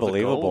 Oh, it's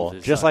unbelievable.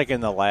 Is just like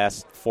in the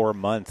last 4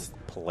 months,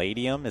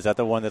 palladium, is that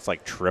the one that's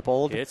like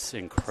tripled? It's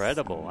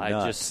incredible.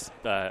 Nuts.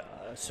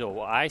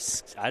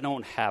 I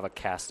don't have a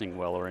casting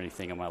well or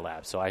anything in my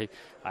lab. So I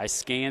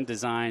scan,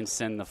 design,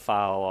 send the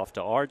file off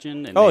to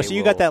Argent. And so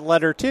you got that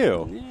letter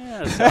too.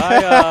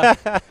 Yeah.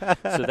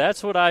 So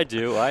that's what I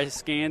do. I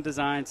scan,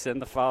 design,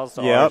 send the files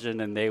to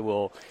Argent, and they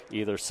will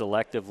either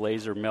selective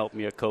laser melt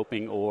me a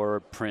coping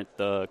or print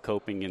the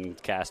coping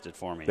and cast it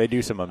for me. They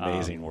do some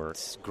amazing work.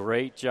 It's a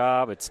great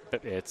job.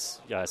 It's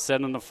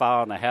sending the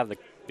file, and I have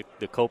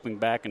the coping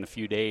back in a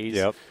few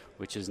days,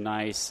 which is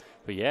nice.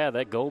 But,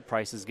 that gold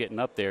price is getting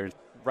up there.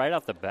 Right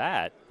off the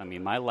bat, I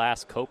mean, my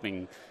last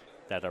coping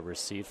that I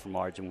received from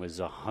Argent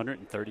was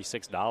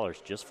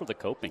 $136 just for the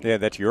coping. Yeah,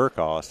 that's your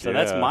cost. So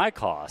that's my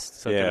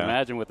cost. So you can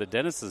imagine what the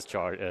dentist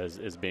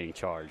is being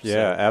charged.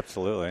 Yeah,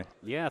 absolutely.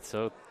 Yeah,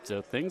 so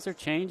things are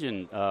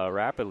changing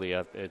rapidly.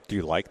 Do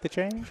you like the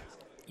change?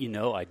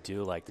 I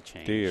do like the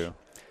change. Do you?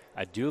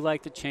 I do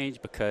like the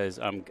change because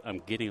I'm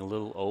getting a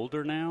little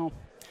older now.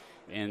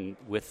 And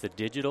with the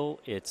digital,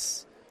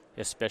 it's,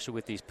 especially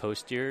with these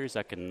posteriors,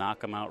 I can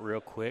knock them out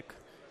real quick.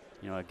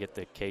 I get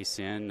the case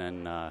in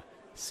and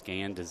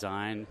scan,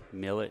 design,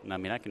 mill it, and I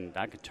mean I can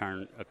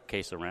turn a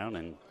case around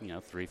in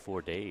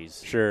 3-4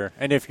 days. Sure.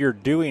 And if you're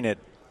doing it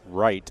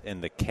right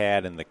in the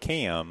CAD and the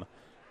CAM,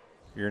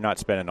 you're not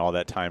spending all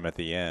that time at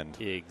the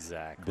end.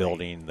 Exactly.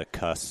 Building the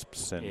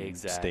cusps and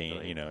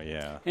stain,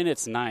 And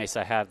it's nice.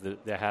 I have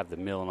the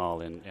mill and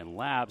all in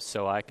labs,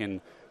 so I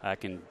can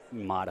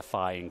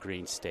modify in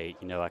green state.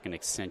 I can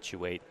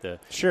accentuate the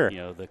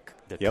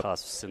the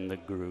cusps and the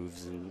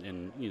grooves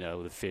and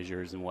the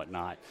fissures and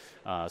whatnot.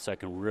 So I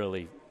can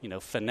really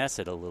finesse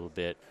it a little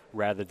bit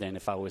rather than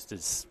if I was to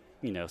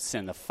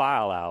send the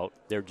file out,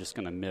 they're just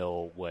going to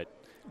mill what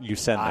you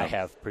send them. I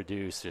have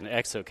produced in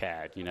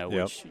ExoCAD.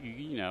 Which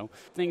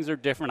things are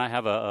different. I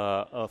have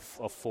a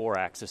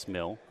 4-axis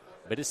mill,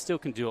 but it still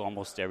can do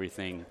almost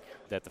everything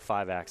that the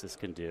 5-axis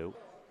can do.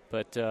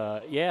 But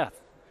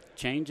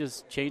change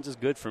is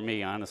good for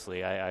me,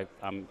 honestly.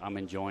 I'm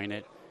enjoying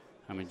it.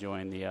 I'm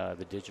enjoying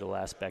the digital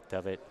aspect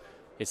of it.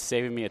 It's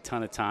saving me a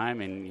ton of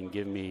time and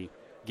giving me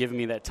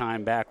that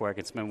time back where I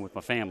can spend with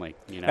my family.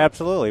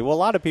 Absolutely. Well, a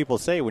lot of people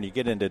say when you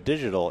get into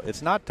digital,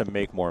 it's not to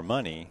make more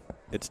money.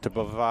 It's to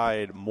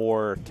provide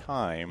more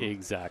time.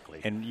 Exactly.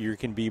 And you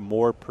can be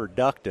more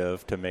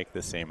productive to make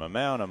the same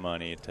amount of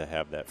money to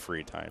have that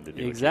free time to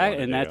do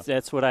exactly. And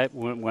that's what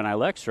when I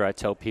lecture, I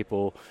tell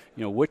people,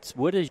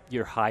 what is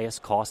your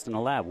highest cost in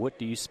a lab? What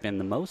do you spend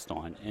the most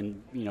on?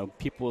 And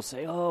people will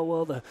say, oh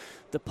well,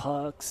 the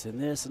pucks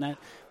and this and that,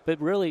 but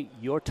really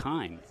your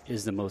time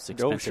is the most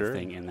expensive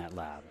thing in that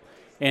lab.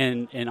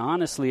 And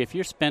honestly, if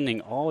you're spending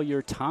all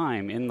your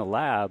time in the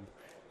lab,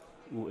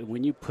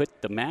 when you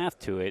put the math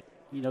to it,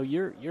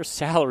 your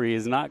salary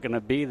is not going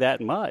to be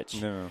that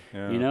much. No,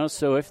 yeah.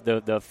 So if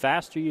the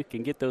faster you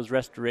can get those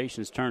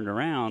restorations turned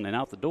around and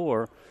out the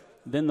door,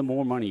 then the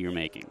more money you're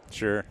making.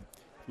 Sure.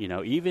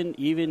 Even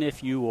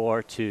if you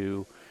are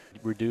to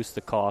reduce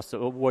the cost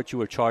of what you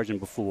were charging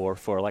before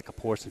for like a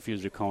porcelain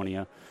fused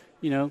zirconia,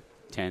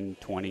 10,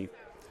 20,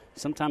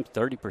 sometimes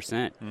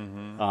 30%,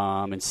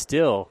 and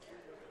still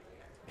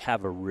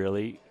have a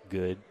really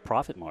good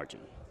profit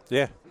margin.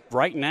 Yeah.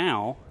 Right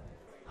now,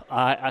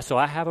 I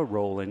have a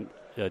Roland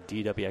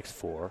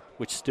DWX4,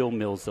 which still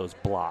mills those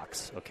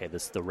blocks. Okay,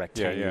 this is the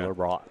rectangular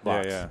box.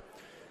 Yeah.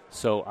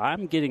 So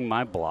I'm getting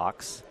my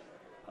blocks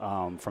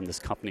from this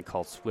company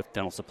called Swift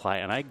Dental Supply,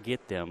 and I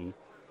get them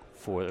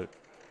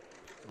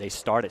they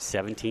start at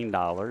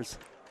 $17,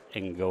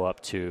 and go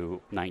up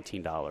to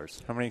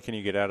 $19. How many can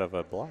you get out of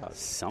a block?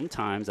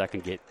 Sometimes I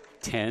can get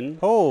 10.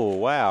 Oh,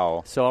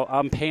 wow. So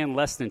I'm paying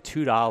less than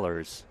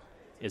 $2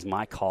 is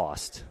my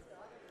cost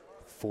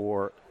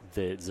for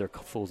the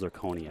full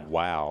zirconia.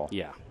 Wow.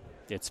 Yeah.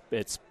 It's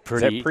Is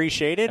pretty. that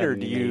pre-shaded or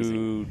do amazing.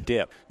 you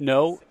dip?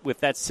 No,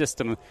 with that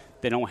system,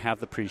 they don't have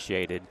the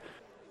pre-shaded.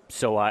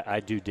 So I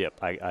do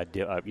dip. I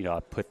dip. I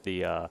put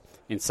the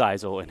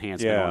incisal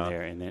enhancement on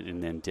there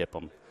and then dip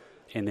them.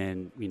 And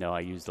then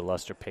I use the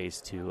luster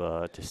paste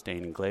to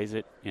stain and glaze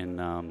it,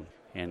 and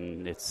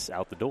it's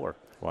out the door.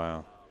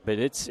 Wow. But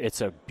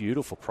it's a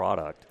beautiful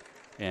product,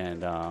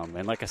 and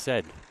like I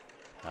said,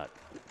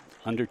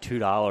 under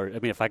 $2. I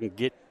mean, if I can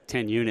get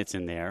 10 units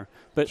in there,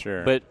 but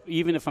Sure. but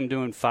even if I'm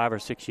doing 5 or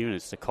 6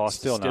 units, the cost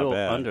Still is not still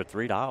bad. under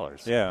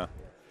 $3. Yeah.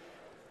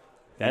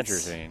 That's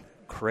Interesting.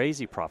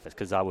 crazy profits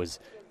because I was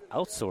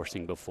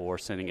outsourcing before,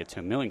 sending it to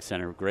a milling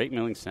center, great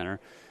milling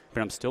center,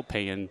 but I'm still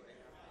paying,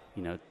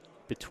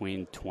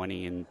 between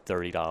 $20 and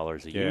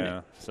 $30 a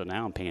unit. So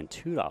now I'm paying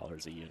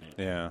 $2 a unit.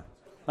 Yeah.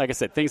 Like I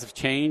said, things have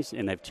changed,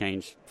 and they've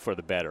changed for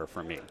the better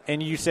for me.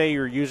 And you say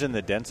you're using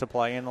the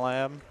Densify in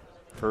lab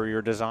for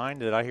your design?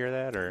 Did I hear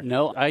that? Or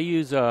No, I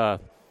use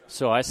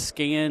so I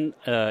scan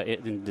it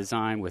and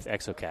design with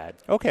Exocad,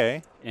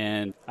 okay.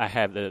 and I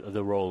have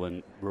the roll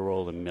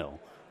and mill.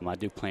 I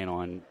do plan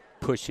on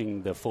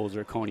pushing the full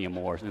zirconia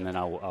more, and then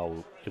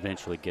I'll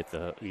eventually get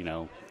the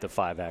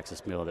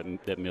 5-axis mill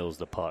that mills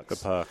the pucks.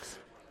 The pucks.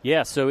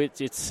 Yeah, so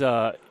it's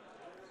I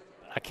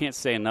can't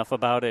say enough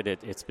about it.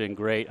 It's been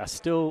great. I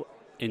still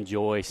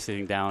enjoy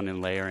sitting down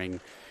and layering,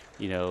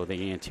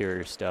 the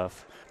interior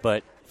stuff.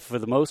 But for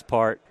the most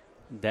part,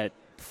 that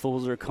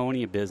full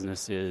zirconia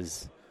business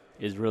is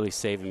really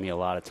saving me a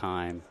lot of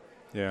time.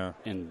 Yeah.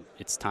 And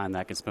it's time that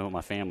I can spend with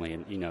my family.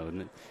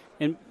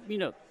 And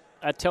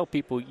I tell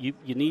people you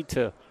need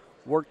to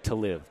work to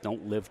live.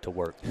 Don't live to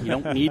work. You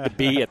don't need to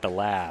be at the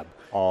lab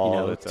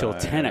till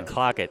 10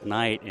 o'clock at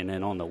night, and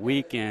then on the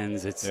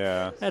weekends.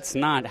 That's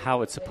not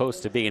how it's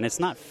supposed to be, and it's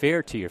not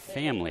fair to your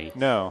family.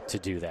 To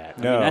do that.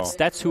 No. I mean,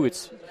 that's who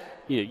it's.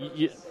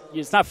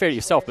 It's not fair to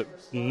yourself, but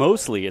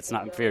mostly it's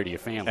not fair to your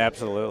family.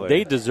 Absolutely.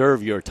 They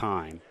deserve your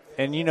time.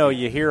 And,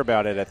 you hear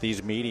about it at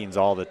these meetings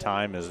all the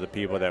time is the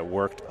people that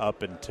worked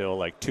up until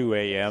like 2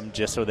 a.m.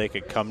 just so they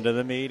could come to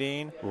the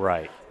meeting.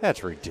 Right.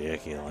 That's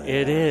ridiculous.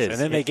 It is. And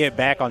then they get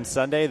back on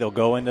Sunday, they'll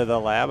go into the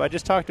lab. I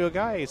just talked to a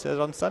guy. He says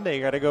on Sunday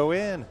you got to go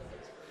in.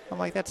 I'm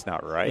like, that's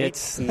not right.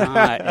 It's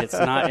not. It's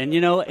not. And,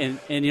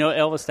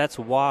 Elvis, that's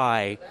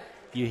why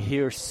you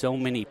hear so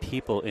many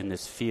people in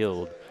this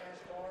field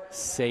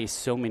say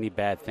so many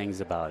bad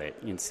things about it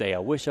and say, I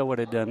wish I would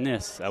have done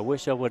this. I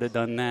wish I would have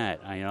done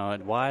that.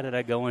 Why did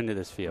I go into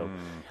this field?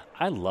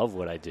 I love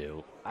what I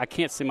do. I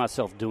can't see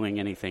myself doing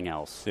anything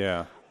else.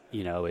 Yeah.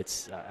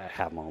 I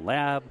have my own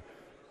lab.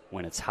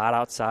 When it's hot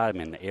outside,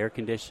 I'm in the air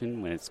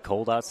condition. When it's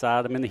cold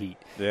outside, I'm in the heat.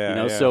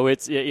 Yeah. So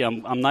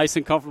I'm nice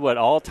and comfortable at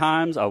all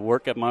times. I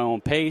work at my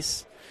own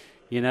pace,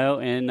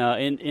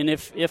 and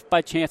if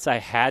by chance I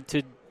had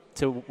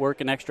to work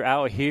an extra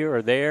hour here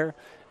or there,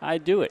 I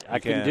do it. I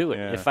can do it.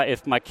 Yeah.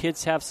 If my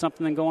kids have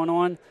something going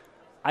on,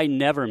 I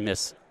never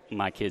miss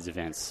my kids'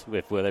 events,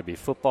 whether it be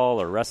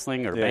football or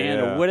wrestling or band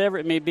or whatever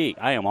it may be.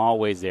 I am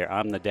always there.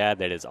 I'm the dad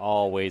that is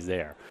always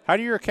there. How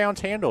do your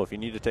accounts handle if you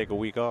need to take a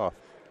week off?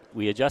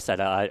 We adjust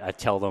that. I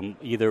tell them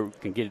either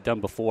can get it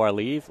done before I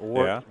leave,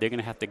 or they're going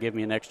to have to give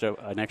me an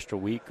extra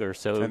week or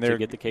so to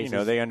get the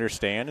cases. They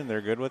understand and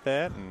they're good with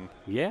that. And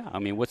yeah, I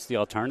mean, what's the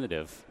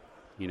alternative?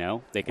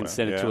 They can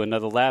send it to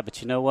another lab.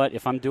 But you know what?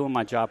 If I'm doing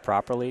my job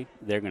properly,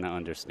 they're going to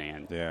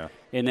understand. Yeah.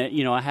 And,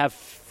 I have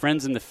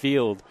friends in the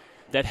field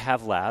that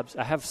have labs.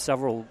 I have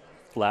several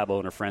lab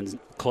owner friends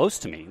close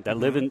to me that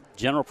live in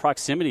general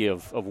proximity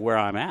of where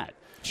I'm at.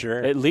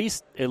 Sure. At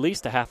least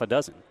a half a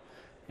dozen.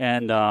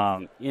 And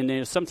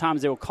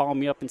sometimes they will call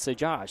me up and say,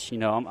 Josh,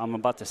 I'm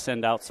about to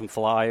send out some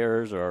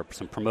flyers or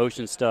some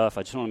promotion stuff.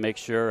 I just want to make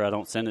sure I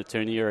don't send it to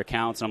any of your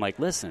accounts. And I'm like,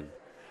 listen.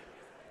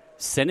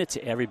 Send it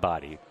to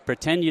everybody.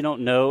 Pretend you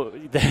don't know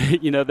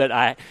that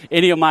that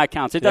any of my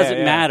accounts. It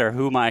doesn't matter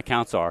who my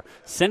accounts are.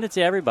 Send it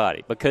to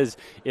everybody, because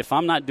if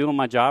I'm not doing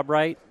my job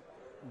right,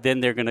 then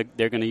they're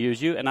gonna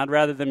use you, and I'd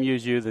rather them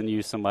use you than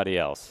use somebody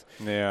else.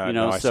 Yeah,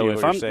 So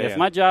if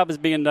my job is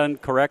being done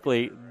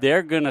correctly,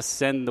 they're gonna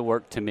send the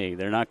work to me.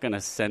 They're not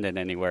gonna send it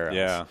anywhere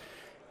else.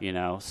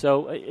 Yeah.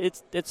 So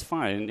it's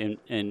fine,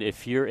 and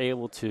if you're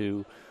able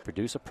to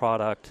produce a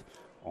product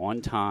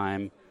on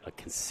time, a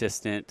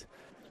consistent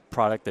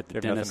product that the you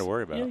have dentist, nothing to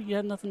worry about. Yeah, you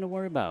have nothing to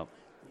worry about.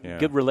 Yeah.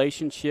 Good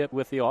relationship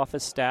with the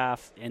office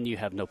staff, and you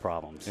have no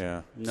problems.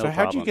 Yeah. No so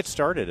how did you problems. get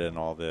started in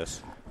all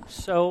this?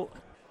 So,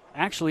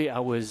 actually, I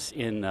was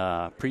in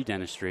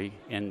pre-dentistry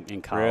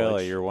in college.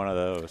 Really? You're one of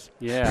those?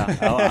 Yeah.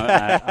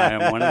 I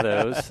am one of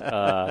those.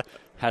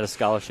 Had a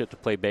scholarship to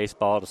play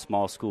baseball at a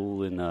small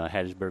school in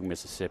Hattiesburg,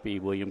 Mississippi,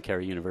 William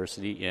Carey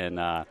University,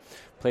 and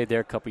played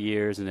there a couple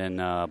years, and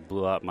then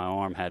blew out my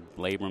arm, had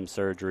labrum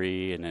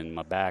surgery, and then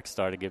my back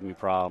started giving me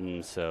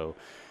problems. So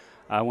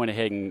I went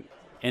ahead and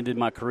ended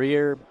my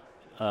career,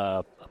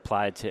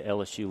 applied to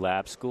LSU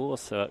lab school,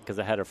 so because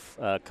I had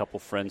a couple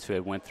friends who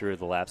had went through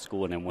the lab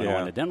school and then went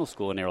on to dental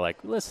school, and they were like,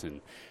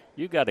 listen,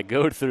 you got to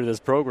go through this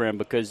program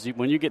because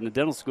when you get into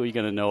dental school, you're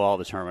going to know all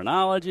the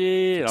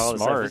terminology and all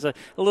this stuff. It's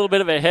a little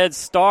bit of a head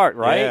start,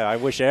 right? Yeah, I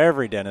wish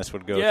every dentist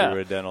would go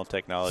through a dental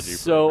technology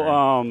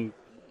program.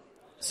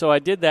 So I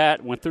did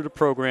that, went through the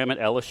program at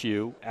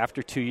LSU.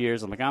 After 2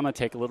 years, I'm like, I'm going to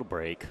take a little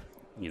break,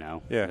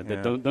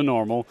 the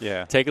normal.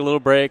 Yeah. Take a little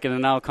break, and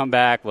then I'll come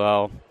back.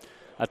 Well,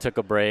 I took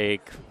a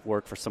break,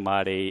 worked for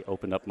somebody,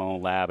 opened up my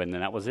own lab, and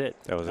then that was it.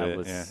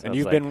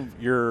 And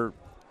you're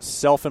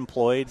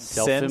self-employed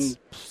since?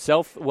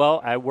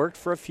 Well, I worked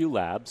for a few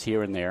labs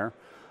here and there.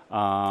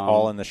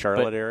 All in the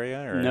Charlotte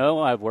area? Or? No,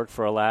 I've worked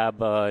for a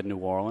lab in New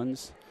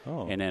Orleans,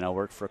 and then I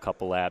worked for a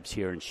couple labs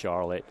here in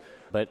Charlotte.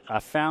 But I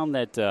found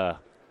that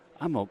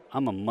I'm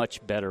a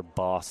much better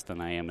boss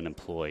than I am an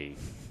employee.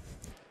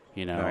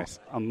 Nice.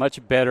 I'm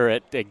much better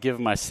at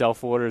giving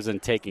myself orders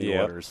and taking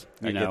orders.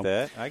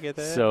 I get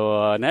that.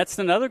 So and that's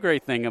another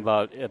great thing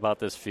about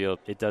this field.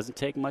 It doesn't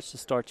take much to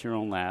start your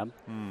own lab.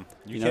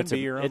 You can be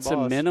your own boss. It's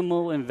a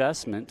minimal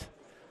investment.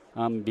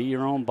 Be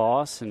your own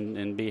boss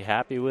and be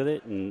happy with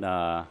it. And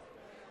all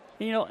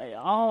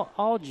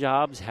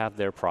jobs have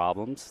their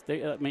problems.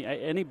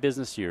 Any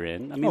business you're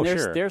in.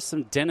 There's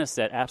some dentists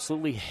that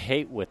absolutely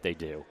hate what they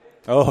do.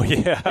 Oh,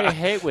 yeah. They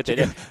hate with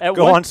it.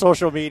 Go on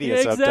social media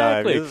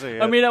exactly.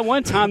 sometimes. At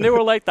one time, they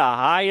were like the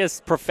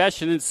highest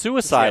profession in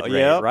suicide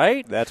rate,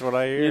 right? That's what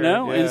I hear.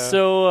 And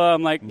so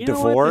I'm like,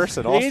 divorce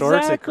and all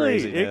sorts of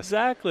craziness.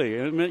 Exactly.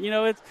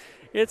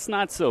 It's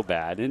not so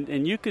bad.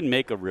 And you can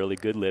make a really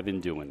good living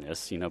doing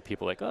this.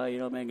 People are like,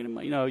 making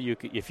money.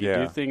 If you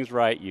do things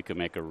right, you can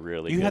make a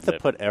really good living. You have to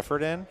put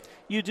effort in.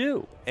 You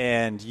do.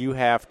 And you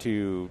have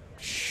to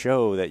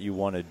show that you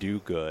want to do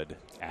good.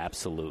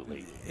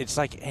 Absolutely. It's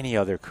like any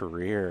other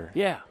career.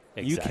 Yeah,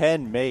 exactly. You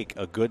can make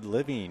a good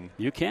living.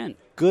 You can.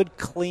 Good,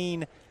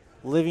 clean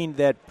living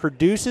that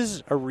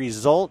produces a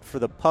result for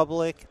the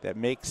public that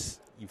makes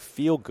you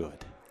feel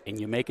good. And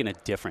you're making a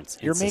difference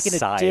in society. You're making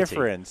a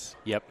difference.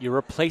 Yep. You're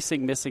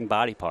replacing missing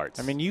body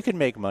parts. You can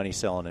make money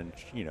selling,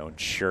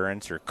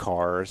 insurance or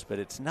cars, but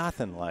it's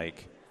nothing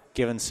like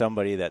giving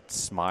somebody that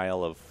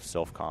smile of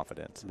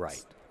self-confidence. Right.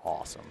 It's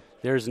awesome.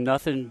 There's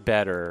nothing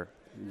better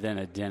than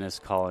a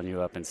dentist calling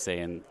you up and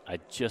saying, I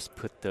just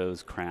put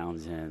those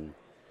crowns in.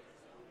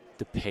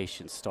 The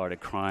patient started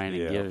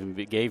crying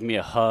and gave me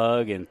a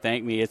hug and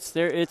thanked me. It's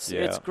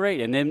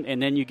great. And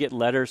then you get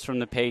letters from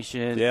the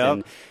patient,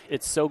 and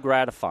it's so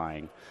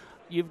gratifying.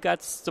 You've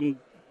got some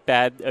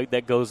bad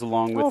that goes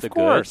along with the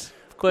good.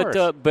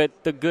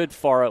 But the good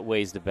far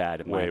outweighs the bad,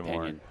 in my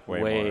opinion.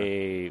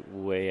 Way,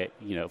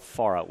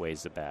 far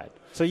outweighs the bad.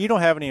 So you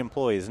don't have any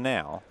employees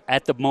now?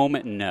 At the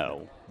moment,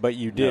 no. But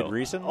you did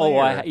recently? Oh,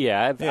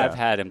 I've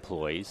had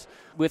employees.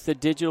 With the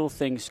digital,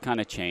 things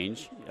kind of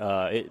change.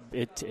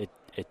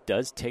 It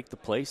does take the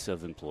place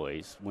of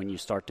employees when you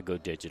start to go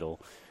digital.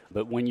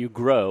 But when you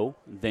grow,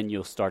 then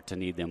you'll start to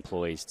need the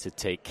employees to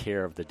take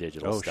care of the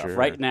digital stuff. Sure.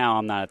 Right now,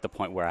 I'm not at the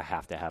point where I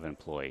have to have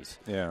employees.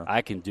 Yeah.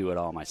 I can do it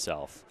all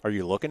myself. Are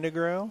you looking to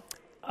grow?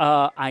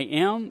 I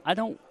am. I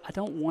don't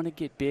want to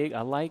get big.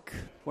 I like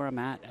where I'm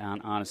at,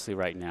 honestly,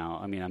 right now.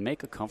 I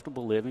make a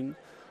comfortable living.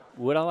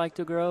 Would I like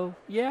to grow?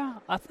 Yeah,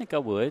 I think I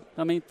would.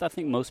 I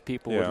think most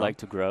people would like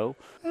to grow.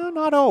 No,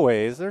 not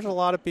always. There's a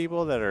lot of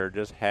people that are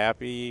just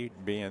happy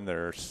being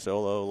their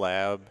solo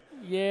lab.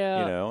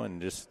 Yeah. And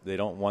just they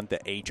don't want the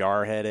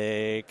HR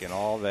headache and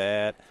all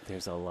that.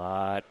 There's a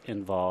lot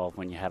involved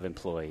when you have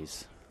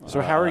employees. So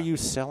how are you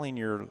selling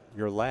your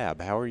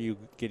lab? How are you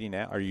getting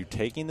out? Are you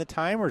taking the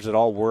time, or is it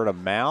all word of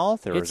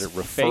mouth, or is it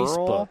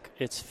referral?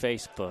 It's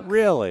Facebook.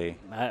 Really?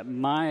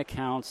 My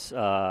accounts,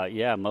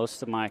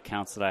 most of my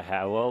accounts that I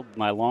have,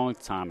 my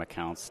long-time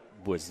accounts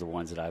was the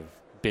ones that I've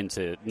been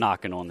to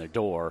knocking on their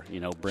door,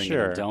 bringing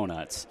them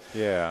donuts.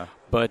 Yeah.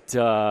 But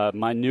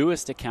my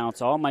newest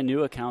accounts, all my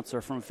new accounts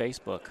are from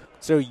Facebook.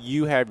 So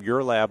you have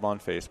your lab on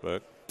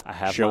Facebook. I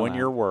have showing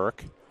your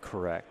work.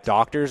 Correct.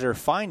 Doctors are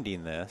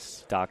finding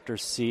this.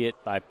 Doctors see it.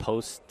 I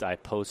post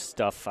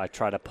stuff. I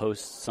try to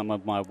post some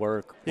of my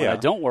work. When I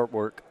don't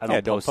work, I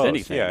don't post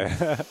anything.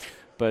 Yeah.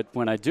 But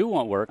when I do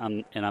want work,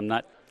 I'm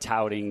not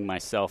touting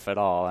myself at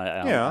all.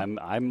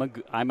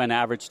 I'm an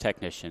average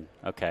technician.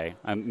 Okay.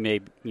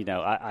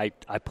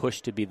 I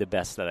push to be the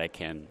best that I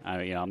can.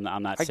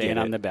 I'm not saying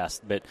I'm the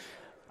best, but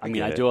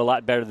I do a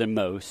lot better than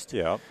most.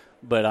 Yeah.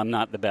 But I'm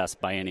not the best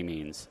by any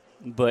means.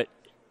 But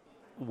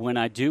when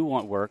I do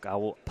want work, I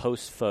will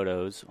post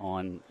photos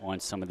on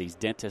some of these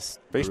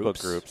dentist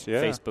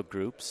Facebook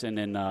groups, and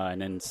then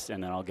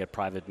I'll get a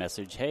private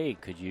message. Hey,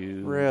 could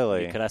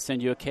I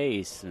send you a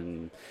case?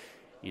 And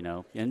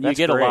you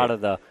get great. A lot of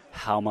the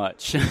how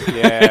much?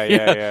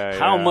 Yeah.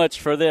 How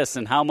much for this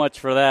and how much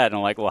for that? And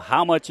I'm like, well,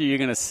 how much are you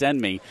going to send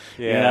me?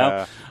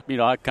 Yeah.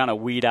 I kind of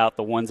weed out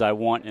the ones I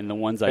want and the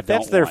ones I don't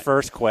want. That's their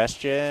first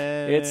question.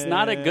 It's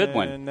not a good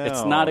one. No,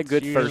 it's not a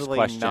good first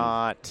question.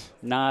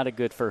 Not a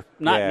good first.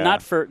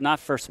 Not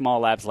for small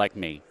labs like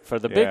me. For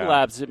the big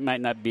labs, it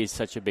might not be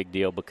such a big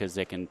deal because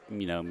they can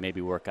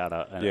maybe work out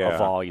a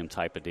volume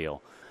type of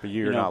deal. But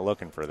you're not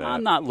looking for that.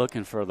 I'm not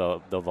looking for the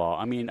vol.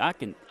 I mean, I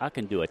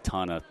can do a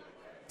ton of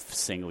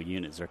single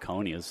unit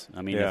zirconias.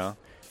 I mean,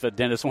 if a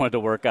dentist wanted to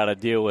work out a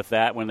deal with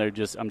that when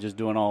I'm just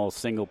doing all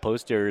single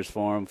posteriors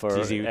for them for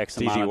X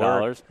amount of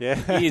dollars.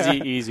 Yeah.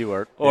 easy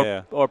work.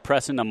 Or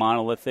pressing a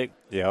monolithic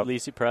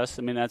Lisi press.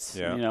 I mean, that's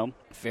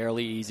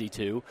fairly easy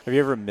too. Have you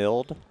ever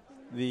milled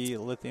the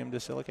lithium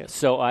disilicate?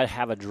 So I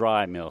have a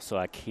dry mill, so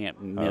I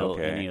can't mill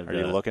any of Are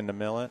you looking to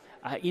mill it?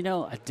 I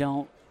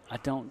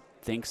don't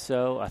think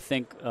so. I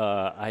think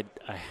I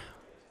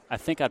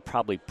think I'd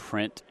probably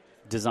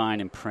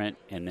design and print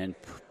and then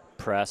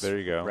press. There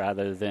you go.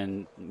 Rather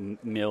than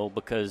mill,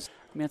 because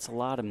it's a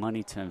lot of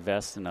money to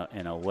invest in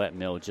a wet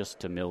mill just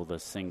to mill the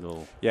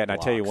single. Yeah, and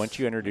blocks, I tell you, once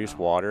you introduce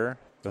water,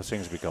 those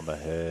things become a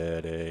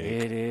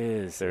headache. It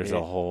is. There's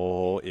a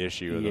whole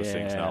issue of those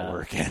things not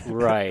working.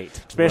 Right.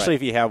 Especially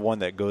if you have one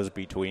that goes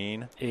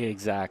between.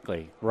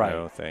 Exactly. Right.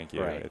 No, thank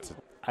you. Right.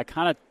 I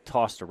kind of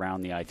tossed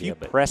around the idea.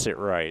 If you press it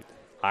right,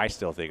 I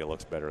still think it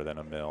looks better than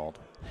a milled.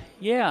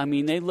 Yeah, I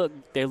mean they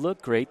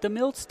look great. The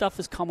milled stuff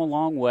has come a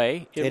long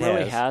way. It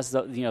really has.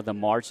 The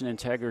margin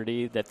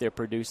integrity that they're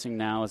producing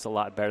now is a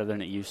lot better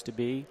than it used to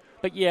be.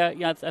 But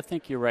I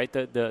think you're right.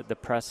 The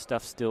press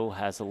stuff still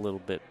has a little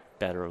bit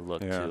better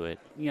look to it.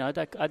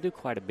 I do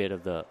quite a bit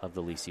of the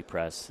Lisi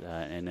press,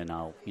 and then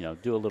I'll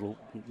do a little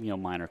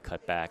minor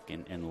cutback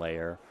and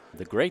layer.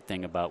 The great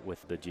thing about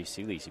with the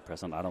GC Lisi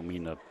press, I don't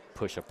mean to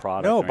push a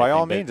product. No, by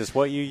all but, means, it's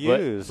what you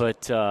use.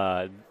 But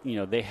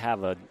they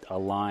have a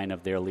line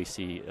of their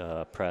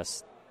Lisi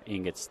press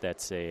ingots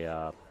that's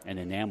an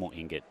enamel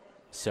ingot.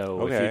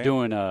 So if you're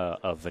doing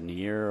a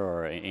veneer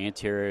or an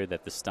anterior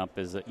that the stump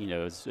is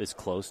is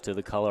close to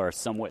the color or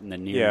somewhat in the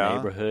near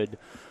neighborhood,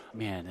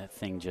 man, that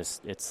thing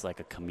it's like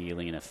a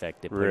chameleon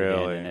effect. They put it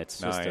in, and it's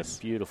just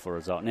a beautiful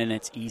result. And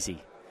it's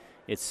easy.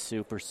 It's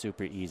super,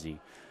 super easy.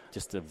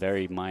 Just a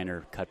very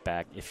minor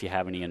cutback. If you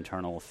have any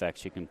internal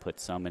effects, you can put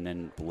some and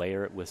then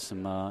layer it with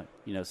some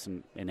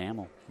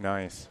enamel.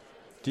 Nice.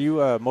 Do you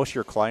most of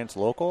your clients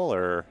local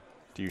or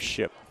do you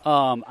ship?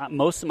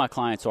 Most of my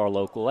clients are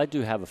local. I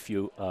do have a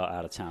few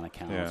out-of-town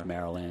accounts.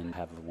 Maryland, I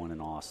have one in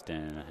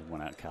Austin, I have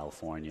one out in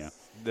California.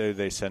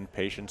 They send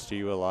patients to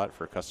you a lot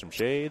for custom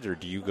shades, or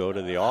do you go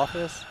to the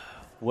office?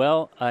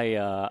 Well,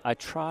 I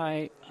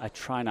try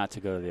not to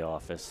go to the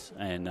office,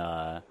 and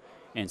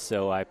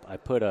so I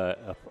put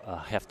a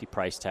hefty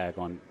price tag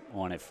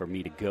on it for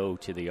me to go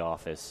to the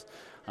office.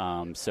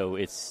 So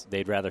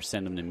they'd rather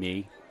send them to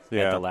me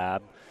at the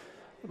lab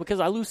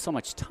because I lose so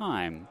much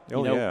time.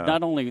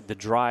 Not only the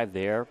drive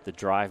there, the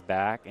drive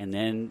back, and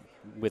then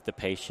with the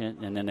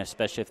patient, and then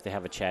especially if they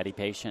have a chatty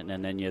patient,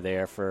 and then you're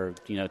there for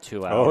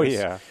 2 hours. Oh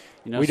yeah.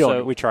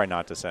 We try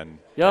not to send.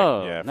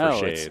 No,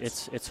 for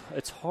shades.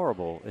 It's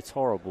horrible. It's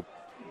horrible.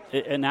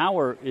 An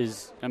hour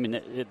is.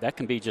 That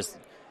can be just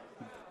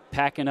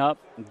packing up,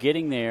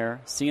 getting there,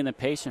 seeing the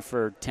patient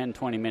for 10,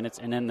 20 minutes,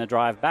 and then the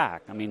drive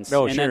back.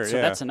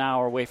 That's an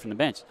hour away from the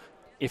bench.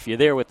 If you're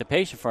there with the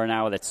patient for an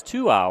hour, that's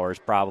 2 hours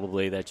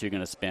probably that you're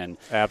going to spend.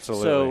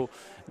 Absolutely. So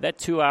that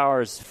 2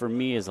 hours for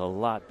me is a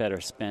lot better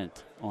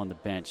spent on the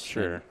bench.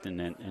 Sure.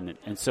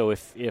 And so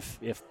if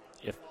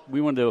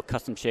we want to do a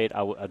custom shade,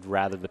 I'd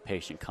rather the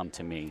patient come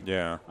to me.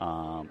 Yeah.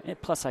 And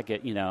plus, I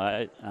get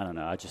I don't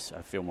know. I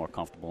feel more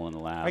comfortable in the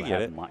lab. I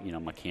get it.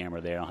 My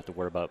camera there. I don't have to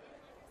worry about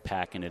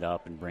packing it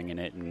up and bringing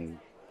it and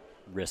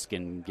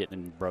risking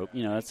getting broke.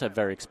 It's a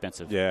very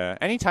expensive. Yeah.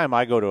 Anytime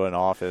I go to an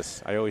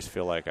office, I always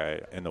feel like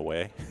I'm in the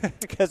way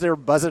because they're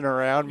buzzing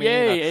around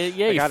me.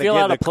 You feel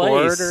out of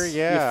place.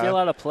 You feel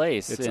out of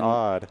place. It's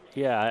odd.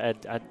 Yeah,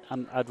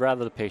 I'd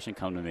rather the patient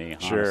come to me.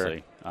 Sure.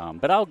 Honestly.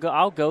 But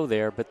I'll go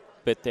there.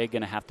 But they're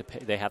going to have to pay.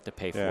 They have to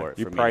pay for it.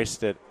 You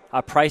priced it. I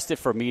priced it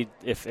for me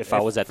if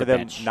I was at the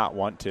bench. For them not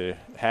want to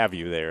have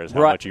you there is how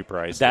much you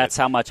priced it. That's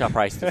how much I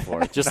priced it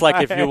for. Just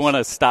like if you want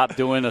to stop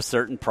doing a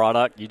certain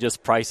product, you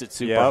just price it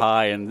super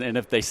high, and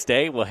if they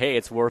stay, well, hey,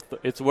 it's worth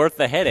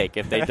the headache.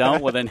 If they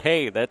don't, well, then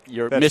hey, that's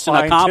mission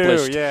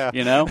accomplished. Too, yeah.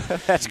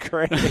 That's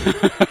great.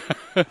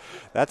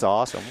 That's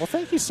awesome. Well,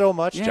 thank you so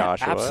much,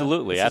 Joshua.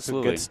 Absolutely. This is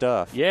good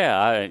stuff. Yeah,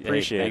 I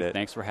appreciate it.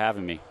 Thanks for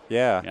having me.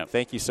 Yeah, yep.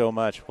 Thank you so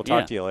much. We'll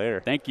talk to you later.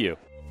 Thank you.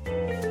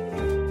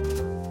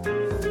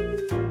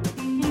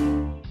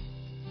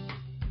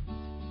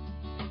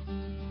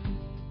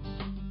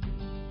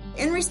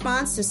 In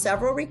response to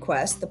several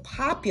requests, the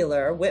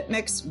popular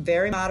Whip-Mix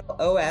Varimodel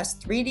OS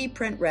 3D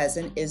print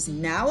resin is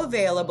now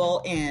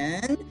available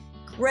in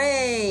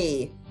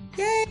gray.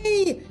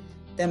 Yay!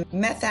 The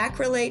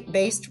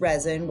methacrylate-based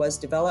resin was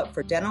developed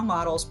for dental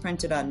models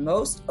printed on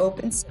most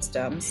open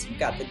systems. You've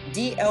got the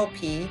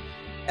DLP,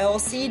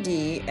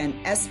 LCD, and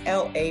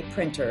SLA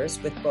printers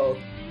with both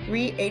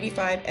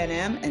 385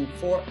 nm and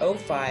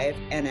 405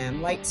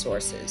 nm light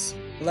sources.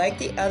 Like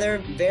the other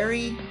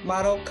Very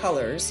model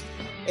colors,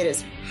 it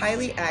is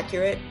highly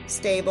accurate,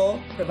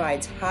 stable,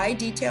 provides high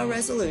detail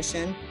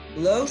resolution,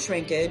 low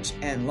shrinkage,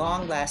 and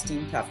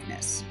long-lasting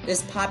toughness.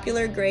 This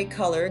popular gray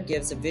color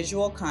gives a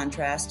visual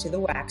contrast to the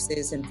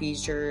waxes and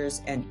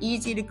features an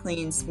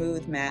easy-to-clean,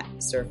 smooth, matte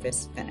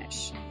surface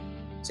finish.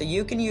 So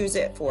you can use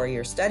it for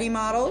your study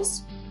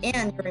models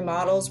and your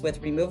remodels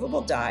with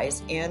removable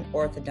dies and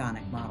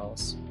orthodontic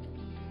models.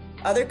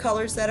 Other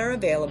colors that are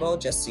available,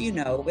 just so you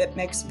know, Whip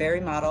Mix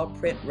Very Model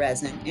Print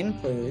Resin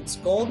includes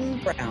golden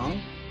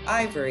brown,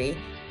 ivory,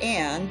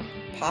 and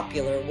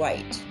popular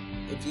white.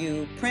 If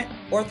you print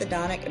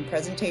orthodontic and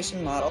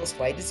presentation models,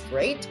 white is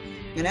great.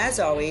 And as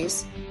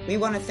always, we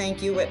want to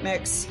thank you, Whip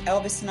Mix.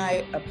 Elvis and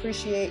I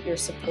appreciate your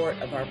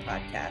support of our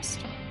podcast.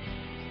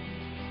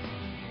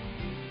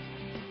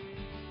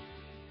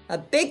 A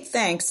big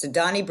thanks to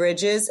Donnie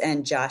Bridges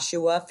and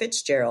Joshua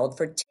Fitzgerald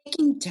for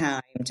taking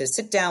time to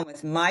sit down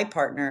with my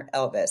partner,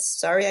 Elvis.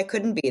 Sorry I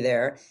couldn't be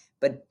there,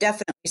 but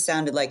definitely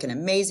sounded like an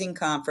amazing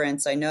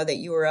conference. I know that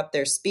you were up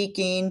there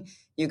speaking.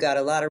 You got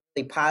a lot of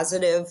really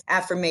positive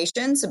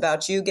affirmations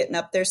about you getting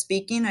up there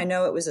speaking. I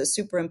know it was a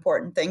super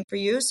important thing for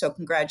you, so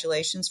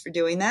congratulations for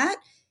doing that.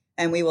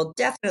 And we will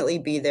definitely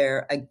be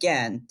there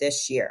again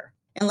this year.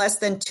 In less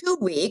than 2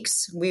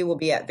 weeks, we will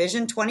be at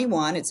Vision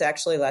 21. It's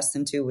actually less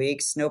than 2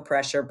 weeks. No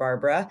pressure,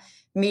 Barbara.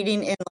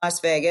 Meeting in Las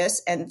Vegas.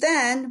 And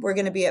then we're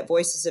going to be at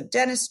Voices of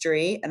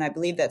Dentistry, and I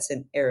believe that's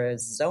in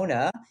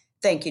Arizona.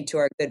 Thank you to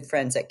our good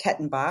friends at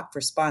Kettenbach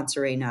for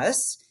sponsoring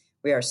us.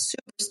 We are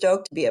super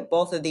stoked to be at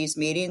both of these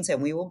meetings,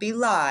 and we will be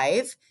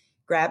live,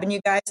 grabbing you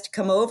guys to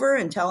come over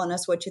and telling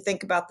us what you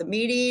think about the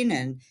meeting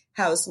and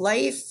how's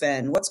life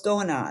and what's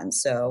going on.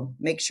 So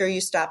make sure you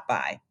stop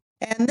by.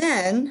 And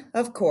then,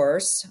 of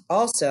course,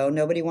 also,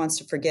 nobody wants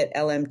to forget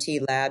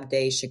LMT Lab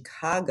Day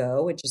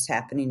Chicago, which is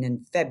happening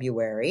in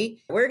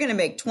February. We're going to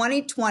make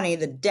 2020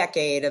 the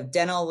decade of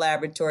dental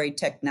laboratory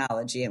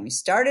technology, and we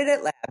started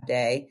at Lab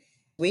Day.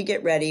 We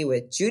get ready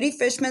with Judy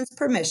Fishman's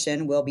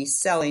permission. We'll be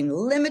selling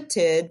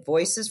limited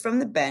Voices from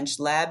the Bench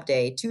Lab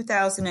Day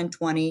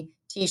 2020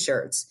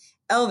 t-shirts.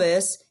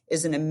 Elvis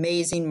is an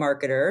amazing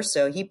marketer,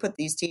 so he put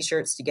these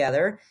t-shirts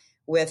together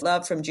with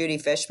love from Judy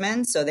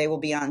Fishman. So they will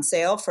be on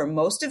sale for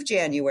most of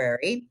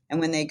January. And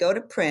when they go to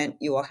print,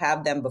 you will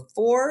have them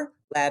before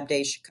Lab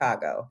Day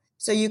Chicago.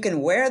 So you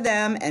can wear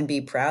them and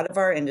be proud of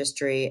our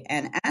industry.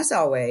 And as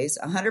always,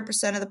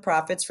 100% of the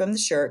profits from the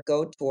shirt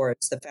go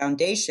towards the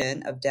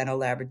Foundation of Dental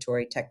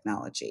Laboratory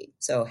Technology.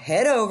 So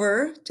head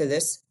over to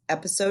this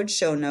episode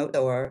show note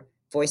or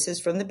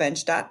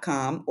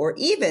voicesfromthebench.com or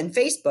even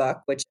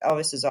Facebook, which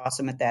Elvis is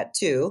awesome at that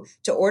too,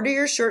 to order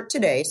your shirt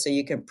today so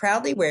you can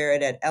proudly wear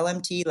it at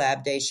LMT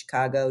Lab Day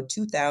Chicago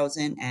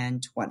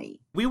 2020.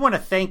 We want to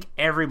thank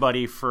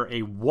everybody for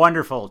a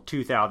wonderful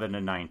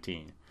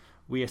 2019.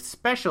 We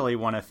especially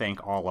want to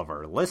thank all of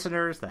our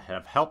listeners that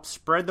have helped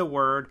spread the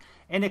word,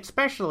 and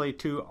especially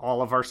to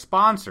all of our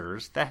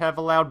sponsors that have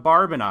allowed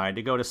Barb and I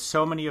to go to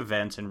so many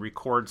events and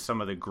record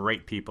some of the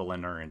great people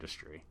in our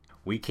industry.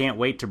 We can't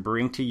wait to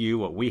bring to you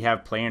what we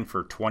have planned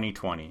for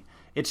 2020.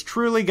 It's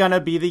truly going to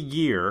be the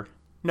year,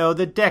 no,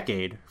 the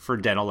decade for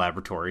dental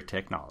laboratory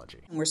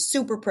technology. We're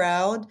super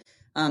proud.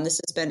 This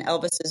has been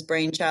Elvis's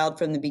brainchild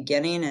from the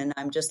beginning, and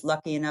I'm just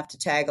lucky enough to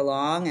tag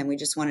along. And we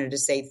just wanted to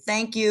say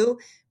thank you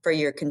for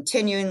your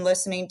continuing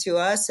listening to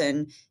us,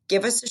 and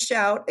give us a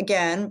shout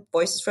again,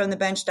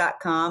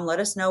 voicesfromthebench.com. Let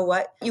us know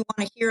what you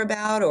want to hear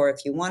about, or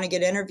if you want to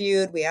get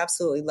interviewed. We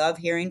absolutely love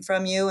hearing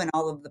from you and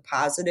all of the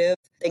positive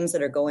things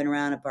that are going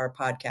around of our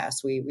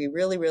podcast. We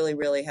really, really,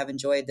 really have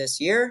enjoyed this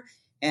year.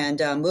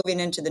 And moving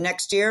into the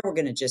next year, we're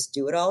going to just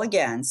do it all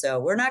again. So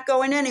we're not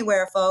going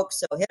anywhere, folks.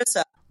 So hit us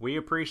up. We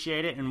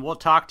appreciate it, and we'll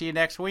talk to you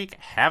next week.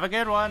 Have a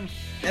good one.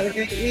 Have a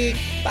great week.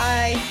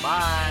 Bye.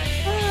 Bye.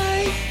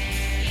 Bye.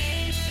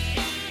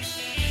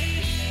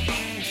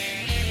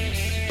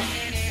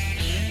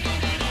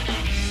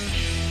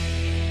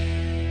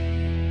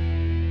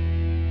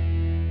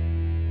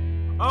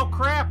 Oh,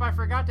 crap. I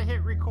forgot to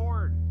hit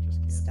record.